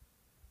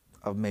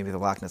of maybe the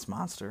Loch Ness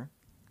Monster.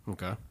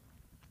 Okay.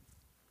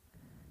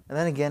 And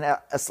then again,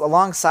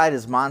 alongside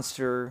his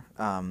monster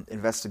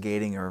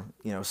investigating or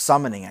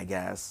summoning, I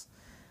guess,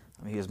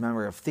 he was a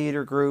member of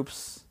theater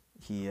groups.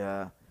 He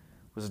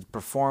was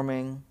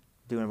performing,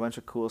 doing a bunch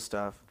of cool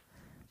stuff.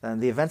 Then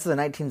the events of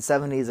the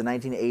 1970s and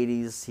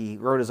 1980s, he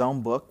wrote his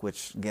own book,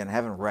 which, again, I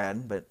haven't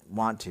read, but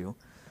want to,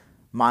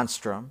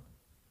 Monstrum.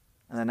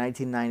 And then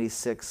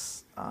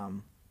 1996,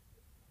 and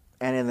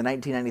in the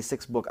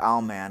 1996 book,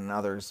 Owlman and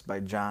Others by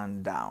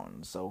John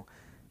Downes. So,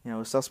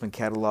 his stuff's been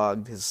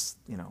cataloged.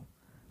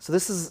 So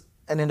this is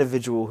an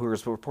individual who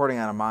is reporting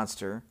on a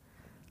monster.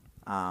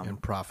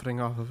 And profiting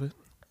off of it?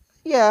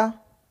 Yeah,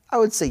 I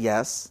would say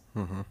yes.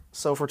 Mm-hmm.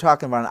 So if we're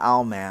talking about an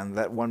owl man,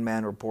 that one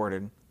man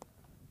reported,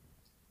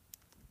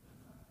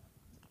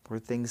 were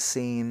things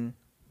seen?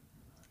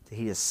 Did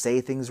he just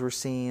say things were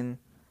seen?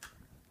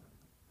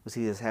 Was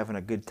he just having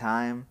a good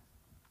time?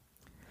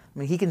 I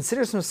mean, he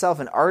considers himself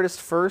an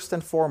artist first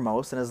and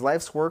foremost, and his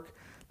life's work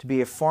to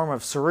be a form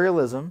of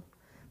surrealism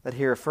that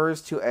he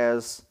refers to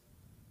as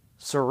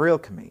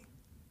surrealchemy.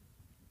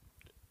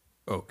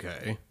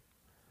 Okay.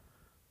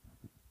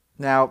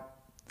 Now,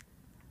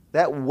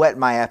 that whet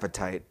my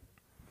appetite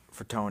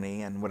for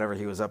Tony and whatever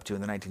he was up to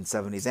in the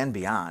 1970s and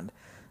beyond.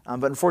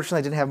 But unfortunately,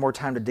 I didn't have more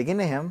time to dig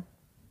into him.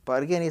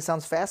 But again, he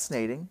sounds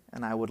fascinating,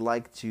 and I would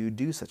like to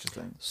do such a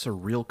thing.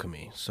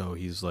 Surrealchemy. So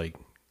he's like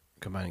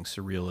combining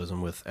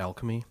surrealism with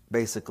alchemy?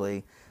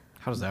 Basically.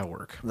 How does that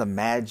work? The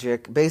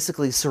magic.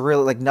 Basically,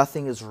 surreal, like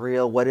nothing is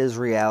real. What is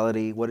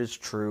reality? What is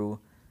true?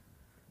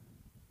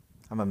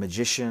 I'm a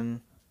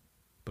magician.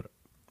 But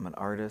I'm an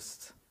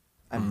artist.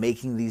 I'm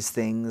making these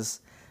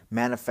things,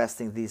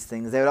 manifesting these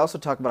things. They would also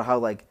talk about how,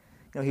 like,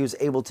 you know, he was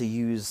able to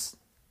use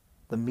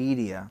the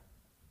media.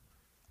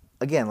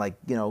 Again, like,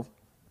 you know,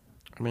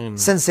 I mean,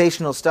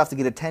 sensational stuff to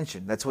get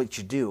attention. That's what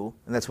you do,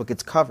 and that's what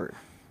gets covered.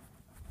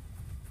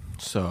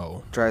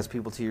 so Drives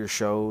people to your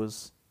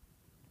shows.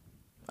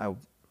 I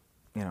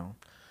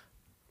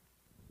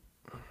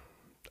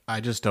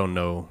just don't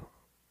know.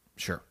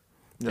 Sure.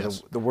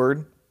 Yes. The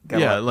word?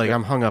 Yeah, like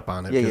I'm hung up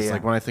on it Yeah, because yeah.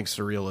 like when I think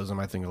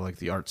surrealism, I think of like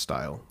the art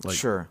style. Like,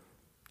 Sure.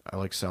 I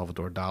like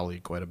Salvador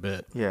Dali quite a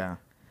bit. Yeah.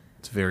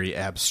 It's very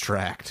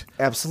abstract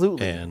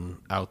Absolutely. and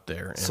out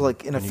there. So,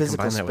 like, in a when you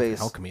physical combine that with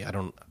space- alchemy, I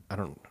don't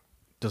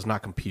does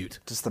not compute.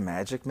 Just the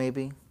magic,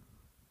 maybe?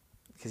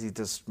 Because he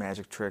does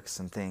magic tricks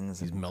and things.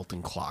 These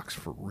melting clocks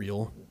for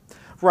real.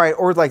 Right,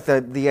 or like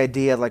the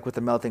idea, like with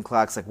the melting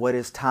clocks, like what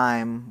is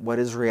time? What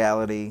is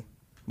reality?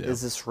 Yeah.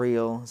 Is this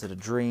real? Is it a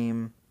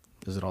dream?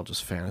 Is it all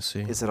just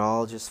fantasy? Is it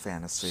all just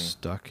fantasy?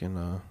 Stuck in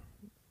a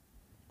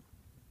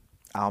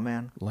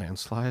Owlman?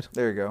 landslide?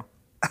 There you go.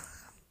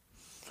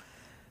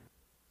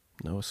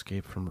 No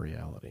escape from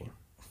reality.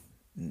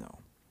 No.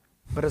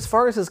 But as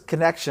far as his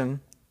connection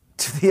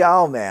to the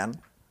Owlman,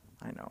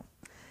 I know.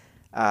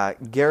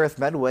 Gareth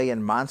Medway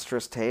in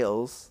Monstrous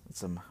Tales.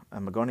 It's a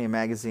Magonia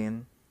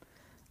magazine.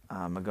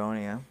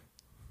 Magonia.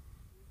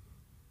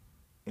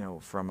 You know,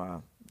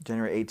 from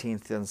January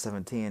 18th,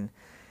 2017.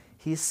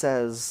 He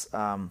says,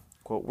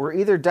 quote, we're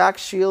either Doc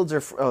Shields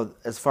or...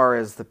 as far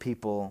as the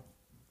people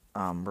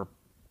who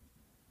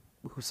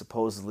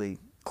supposedly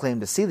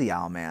claim to see the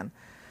Owlman.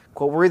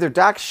 Quote, we're either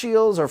Doc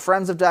Shields or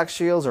friends of Doc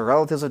Shields or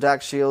relatives of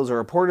Doc Shields or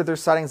reported their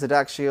sightings of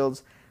Doc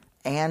Shields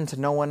and to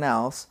no one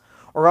else,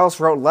 or else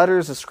wrote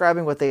letters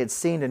describing what they had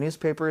seen to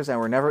newspapers and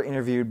were never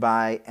interviewed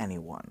by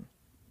anyone.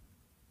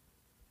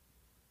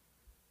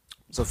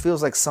 So it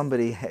feels like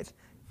somebody had...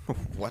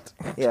 What?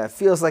 Yeah, it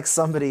feels like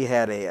somebody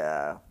had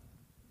a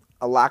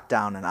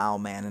lockdown in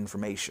Owlman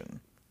information.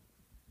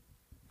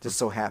 Just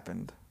so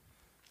happened.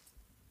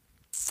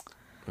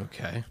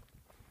 Okay.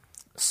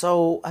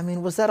 So, I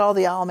mean, was that all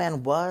the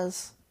Owlman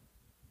was?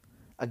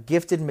 A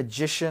gifted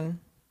magician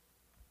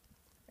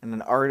and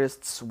an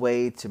artist's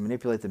way to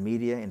manipulate the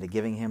media into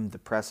giving him the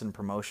press and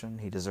promotion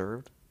he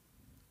deserved?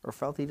 Or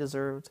felt he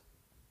deserved?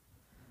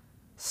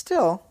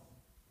 Still,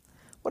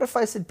 what if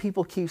I said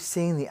people keep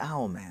seeing the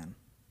Owlman?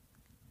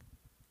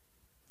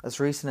 As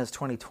recent as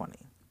 2020.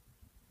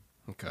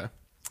 Okay.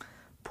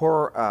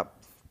 Per a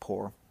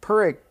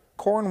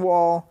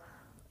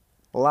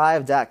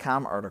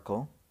CornwallLive.com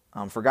article,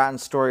 Forgotten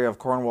Story of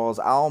Cornwall's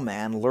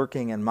Owlman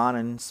Lurking in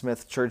Monnon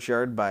Smith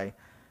Churchyard by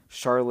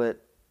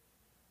Charlotte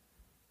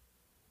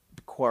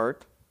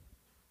Quart.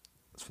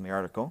 That's from the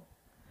article.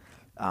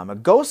 A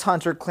ghost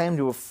hunter claimed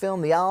to have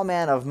filmed the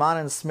Owlman of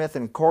Monnon Smith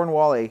in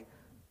Cornwall.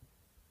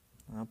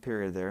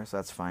 Period there, so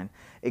that's fine.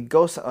 A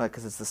ghost,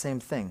 because it's the same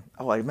thing.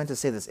 Oh, I meant to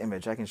say this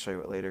image. I can show you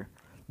it later.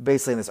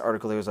 Basically, in this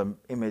article, there was an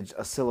image,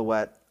 a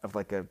silhouette of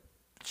like a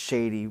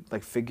shady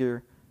like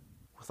figure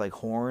with like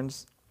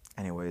horns.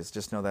 Anyways,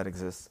 just know that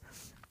exists.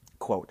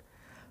 Quote,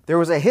 there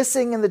was a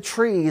hissing in the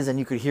trees and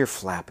you could hear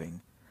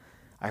flapping.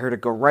 I heard it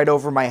go right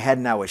over my head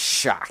and I was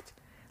shocked.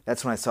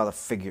 That's when I saw the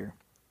figure.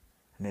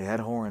 And it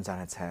had horns on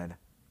its head.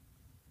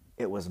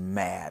 It was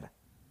mad.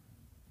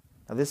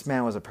 Now, this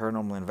man was a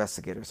paranormal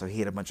investigator, so he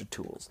had a bunch of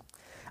tools.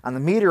 On the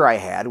meter I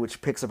had,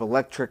 which picks up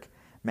electric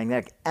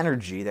magnetic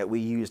energy that we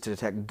use to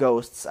detect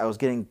ghosts, I was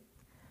getting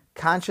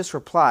conscious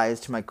replies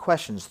to my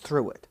questions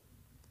through it.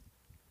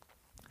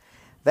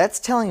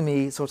 That's telling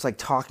me, so it's like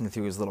talking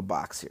through his little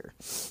box here.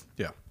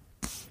 Yeah.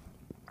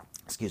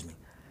 Excuse me.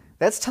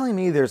 That's telling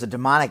me there's a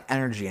demonic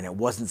energy and it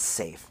wasn't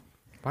safe.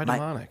 Why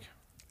demonic?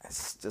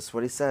 That's just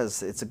what he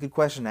says. It's a good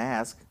question to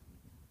ask.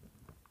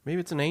 Maybe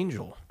it's an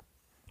angel.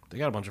 They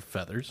got a bunch of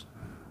feathers.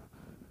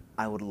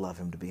 I would love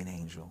him to be an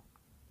angel.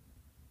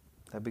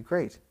 That'd be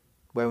great.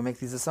 Why we make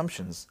these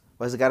assumptions?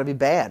 Why has it got to be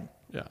bad?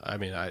 Yeah, I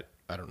mean, I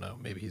don't know.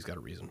 Maybe he's got a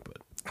reason, but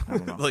I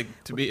don't know. like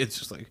to me, it's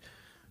just like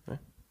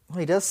Well,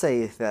 he does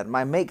say that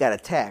my mate got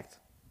attacked.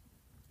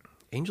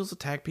 angels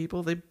attack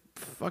people. They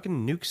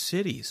fucking nuke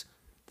cities.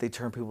 They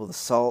turn people to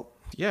salt.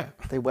 Yeah.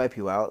 They wipe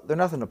you out. They're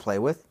nothing to play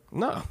with.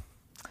 No.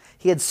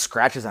 He had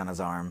scratches on his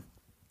arm.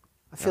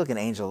 I feel like an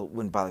angel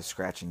wouldn't bother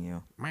scratching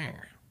you. Meh.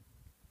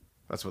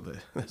 That's what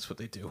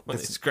they do when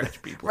they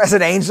scratch people. As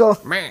an angel?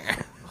 Meh.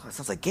 Oh, that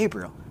sounds like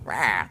Gabriel.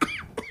 Rah.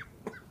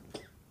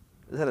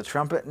 Is that a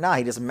trumpet? No,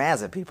 he just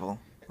mazz at people.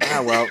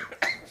 Ah, well.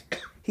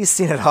 He's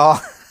seen it all.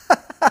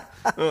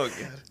 Oh,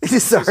 God.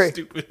 He's sorry. So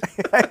stupid.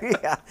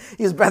 Yeah,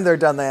 he's been there,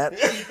 done that.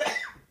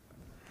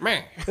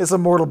 Meh. This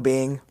immortal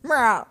being.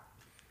 Meow.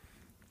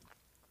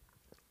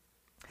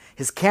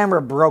 His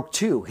camera broke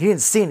too. He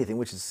didn't see anything,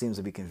 which seems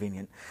to be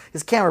convenient.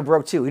 His camera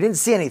broke too. He didn't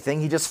see anything.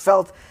 He just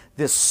felt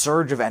this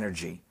surge of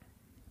energy.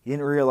 He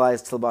didn't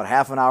realize till about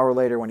half an hour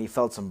later when he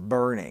felt some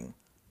burning.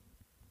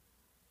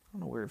 I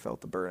don't know where he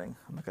felt the burning.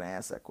 I'm not going to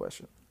ask that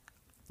question.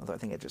 Although I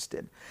think I just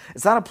did.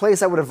 It's not a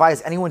place I would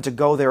advise anyone to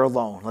go there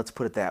alone. Let's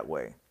put it that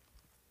way.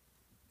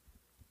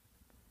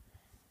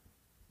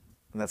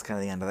 And that's kind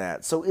of the end of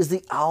that. So is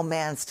the Owl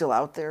Man still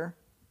out there?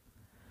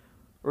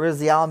 Or is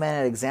the Owl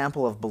Man an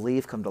example of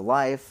belief come to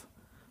life?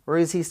 Or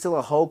is he still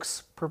a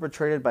hoax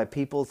perpetrated by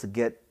people to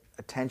get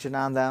attention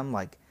on them?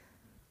 Like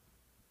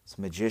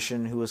some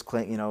magician who was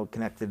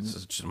connected. This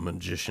is just a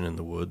magician in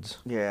the woods.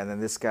 Yeah, and then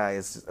this guy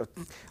is...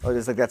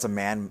 it's like that's a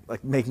man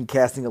like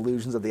casting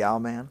illusions of the Owl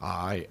Man.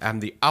 I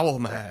am the Owl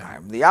Man.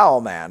 I'm the Owl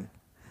Man.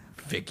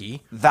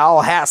 Vicky.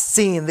 Thou hast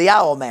seen the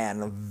Owl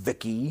Man,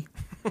 Vicky.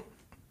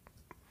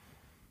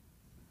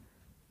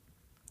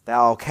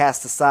 Thou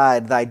cast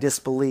aside thy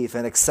disbelief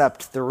and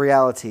accept the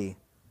reality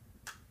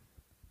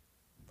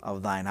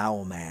of thine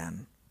Owl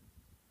Man.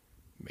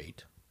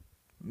 Mate.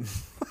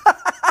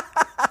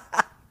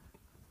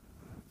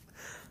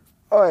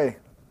 Oi.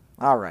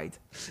 All right.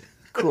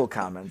 Cool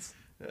comments.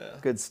 Yeah.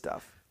 Good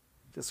stuff.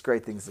 Just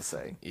great things to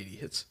say.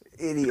 Idiots.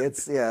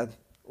 Idiots, yeah.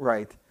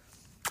 Right.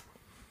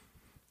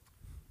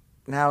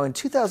 Now, in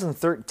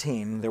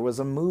 2013, there was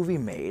a movie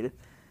made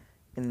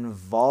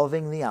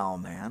involving the Owl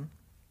Man.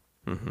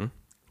 Mm-hmm.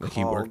 Like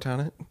he worked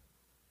on it?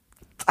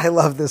 I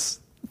love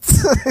this.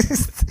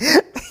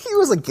 He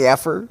was a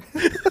gaffer.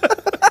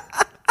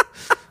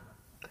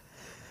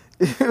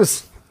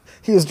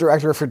 He was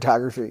director of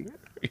photography.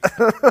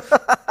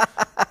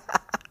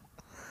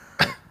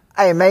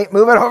 Hey, mate,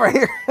 move it over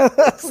here.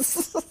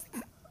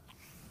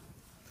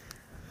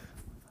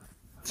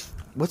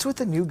 What's with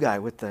the new guy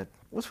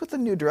what's with the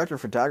new director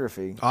of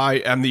photography? I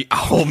am the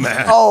Owl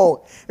Man.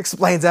 Oh,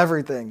 explains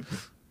everything.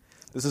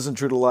 This isn't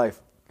true to life.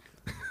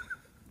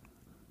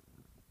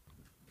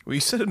 Well, you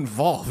said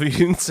involve. You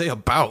didn't say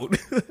about.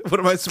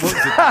 What am I supposed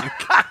to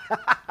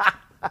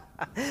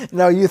think?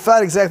 No, you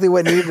thought exactly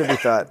what needed to be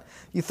thought.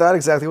 You thought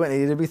exactly what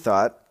needed to be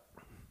thought.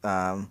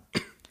 I'm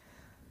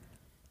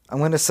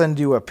going to send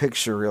you a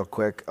picture real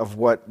quick of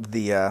what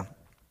the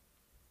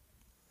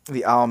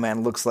Owl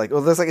Man looks like.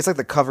 Well, it's like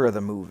the cover of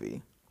the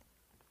movie.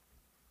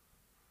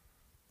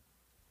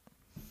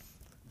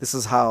 This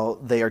is how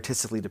they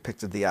artistically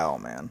depicted the Owl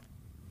Man.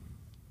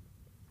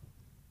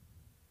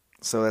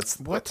 So that's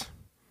what?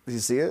 Did you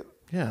see it?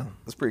 Yeah,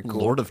 that's pretty cool.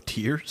 Lord of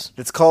Tears.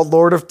 It's called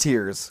Lord of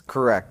Tears.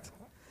 Correct.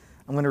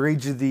 I'm going to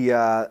read you the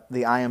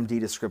IMDb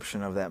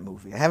description of that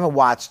movie. I haven't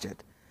watched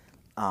it,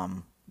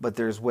 but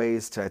there's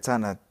ways to. It's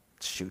on a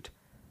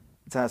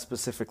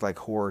specific like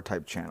horror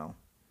type channel,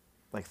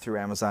 like through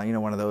Amazon. You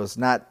know, one of those,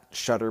 not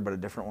Shudder, but a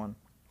different one.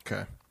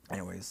 Okay.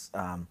 Anyways,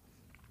 I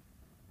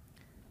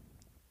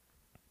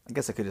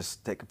guess I could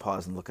just take a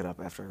pause and look it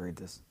up after I read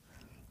this.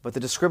 But the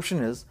description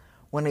is: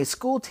 when a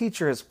school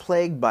teacher is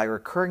plagued by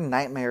recurring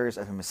nightmares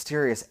of a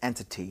mysterious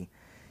entity,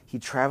 he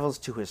travels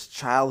to his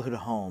childhood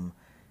home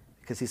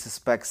because he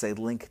suspects a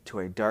link to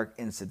a dark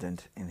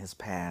incident in his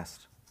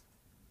past.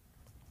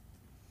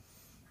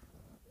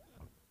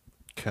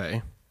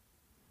 Okay.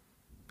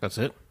 That's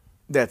it?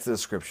 That's the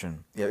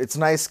description. Yeah, it's a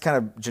nice kind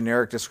of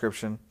generic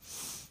description.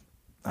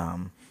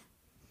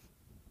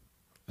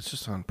 It's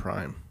just on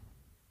Prime.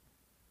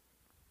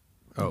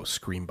 Oh,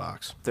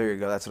 Screambox. There you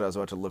go. That's what I was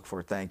about to look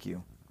for. Thank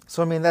you.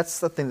 So, I mean, that's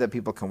the thing that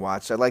people can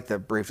watch. I like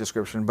that brief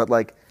description, but,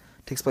 like,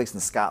 it takes place in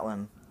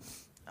Scotland.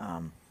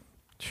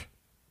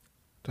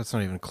 That's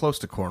not even close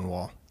to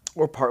Cornwall.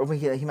 Or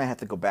he might have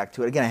to go back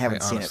to it. Again, I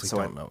haven't seen it. So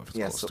I don't know if it's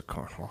close to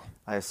Cornwall.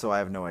 So I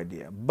have no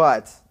idea.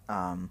 But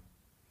that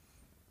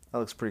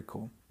looks pretty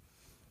cool.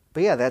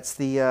 But, yeah, that's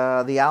the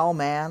Owl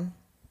Man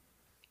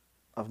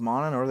of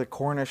Monan, or the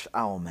Cornish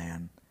Owl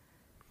Man.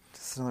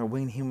 Just another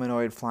winged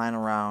humanoid flying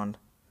around.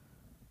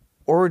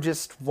 Or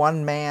just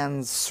one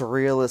man's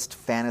surrealist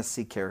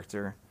fantasy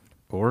character.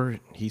 Or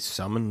he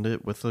summoned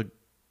it with a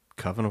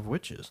coven of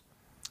witches.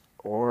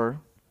 Or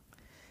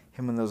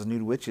him and those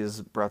nude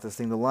witches brought this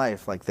thing to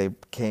life. Like they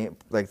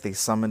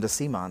summoned a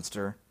sea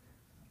monster.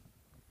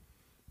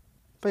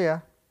 But yeah.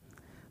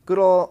 Good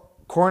old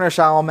Cornish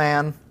Owl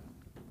Man.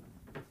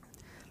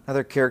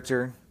 Another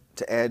character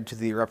to add to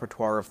the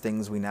repertoire of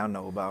things we now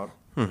know about.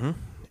 Mm-hmm.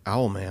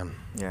 Owl Man.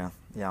 Yeah,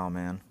 the Owl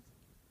Man.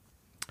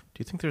 Do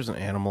you think there's an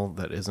animal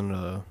that isn't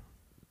a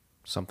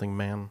something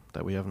man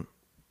that we haven't,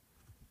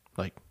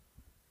 like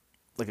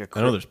a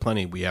I know there's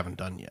plenty we haven't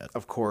done yet.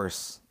 Of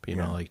course. But, you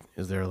know, like,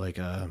 is there like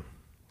a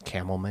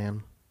Camel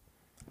Man.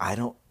 I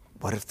don't.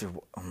 What if they're?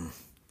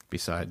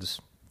 Besides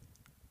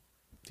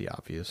the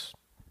obvious.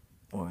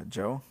 What,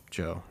 Joe?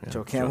 Joe. Yeah.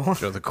 Joe Camel?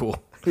 Joe the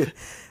Cool.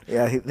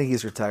 Yeah, I think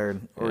he's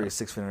retired, or Yeah. he's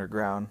 6 feet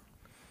underground.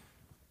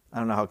 I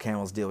don't know how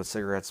camels deal with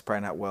cigarettes.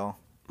 Probably not well.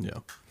 Yeah.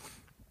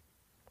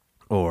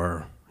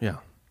 Or, yeah.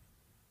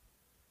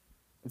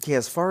 Yeah,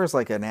 as far as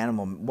like an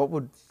animal, what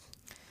would...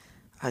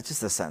 just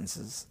the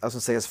sentences. I was going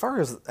to say, as far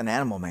as an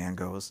animal man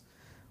goes,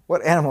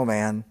 what animal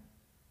man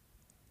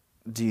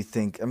do you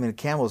think... I mean, a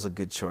camel is a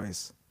good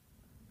choice.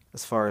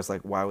 As far as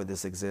like, why would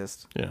this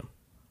exist? Yeah.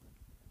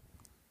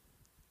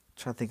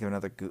 Trying to think of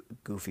another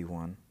goofy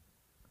one.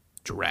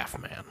 Giraffe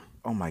Man.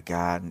 Oh my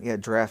God. Yeah,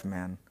 Giraffe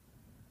Man.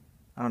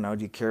 I don't know.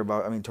 Do you care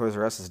about... I mean, Toys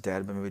R Us is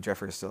dead, but maybe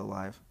Jeffrey's still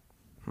alive.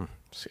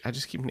 See, I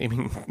just keep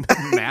naming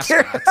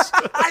mascots.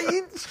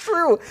 It's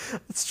true.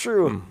 It's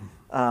true.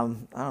 I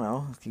don't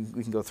know.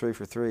 We can go 3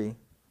 for 3.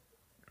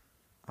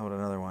 How about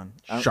another one?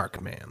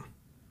 Shark Man.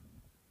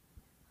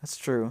 That's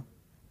true.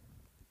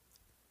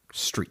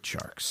 Street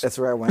Sharks. That's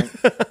where I went.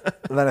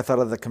 And then I thought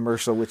of the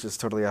commercial, which is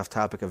totally off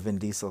topic, of Vin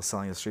Diesel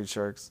selling his Street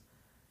Sharks.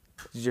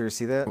 Did you ever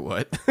see that?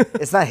 What?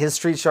 It's not his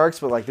Street Sharks,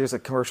 but like there's a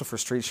commercial for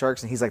Street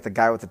Sharks, and he's like the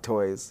guy with the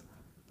toys.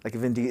 Like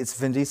it's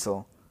Vin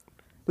Diesel.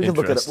 We could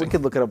look it up. We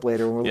could look it up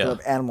later when we're looking up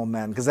Animal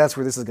Men, because that's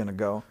where this is going to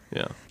go.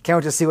 Yeah. Can't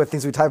wait to see what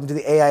things we type into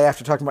the AI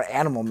after talking about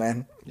Animal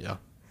Men. Yeah.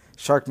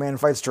 Shark Man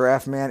fights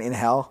Giraffe Man in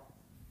hell.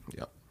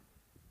 Yep.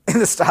 In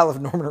the style of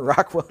Norman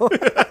Rockwell.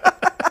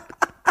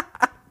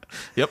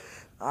 Yep.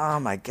 Oh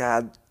my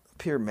God,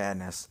 pure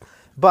madness.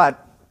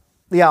 But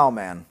the Owl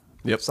Man.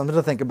 Yep. Something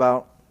to think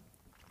about.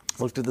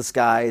 Look to the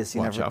skies.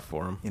 Watch out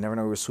for him. You never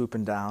know who we're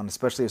swooping down,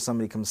 especially if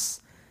somebody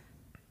comes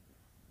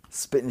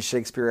spitting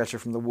Shakespeare at you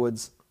from the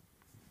woods,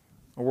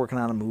 or working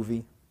on a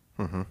movie.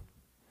 Mm-hmm.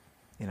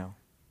 You know,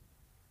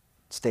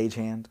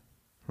 stagehand,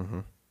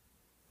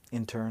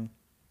 intern.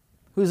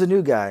 Who's the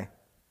new guy?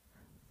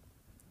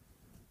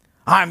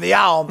 I'm the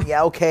Owl.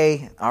 Yeah,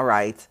 okay, all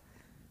right.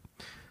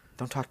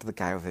 Don't talk to the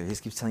guy over there. He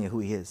just keeps telling you who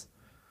he is.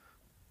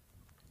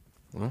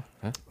 Well,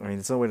 huh? I mean,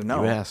 it's no way to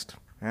know. You asked.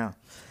 Yeah,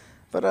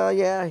 but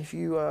yeah, if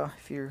you are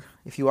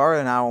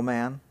an Owl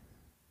Man,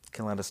 you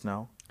can let us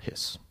know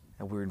Hiss.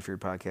 at Weird and Feared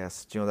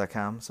Podcast,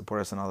 gmail.com.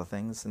 Support us on all the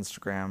things: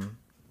 Instagram,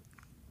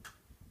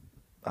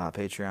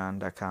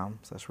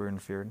 Patreon.com/Weird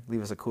and Feared.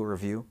 Leave us a cool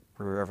review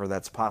wherever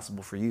that's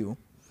possible for you,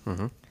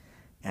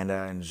 and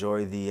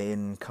enjoy the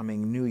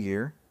incoming New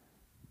Year.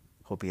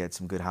 Hope you had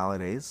some good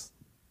holidays,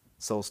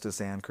 solstice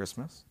and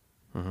Christmas,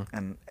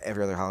 and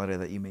every other holiday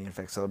that you may in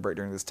fact celebrate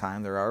during this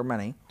time. There are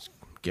many.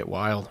 Get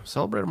wild.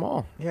 Celebrate them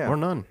all. Yeah. Or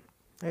none.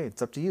 Hey,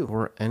 it's up to you.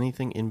 Or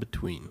anything in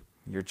between.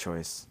 Your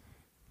choice.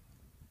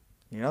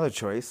 Your other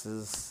choice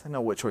is, I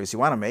know what choice you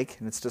want to make,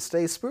 and it's to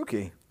stay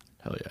spooky.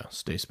 Hell yeah.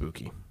 Stay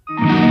spooky.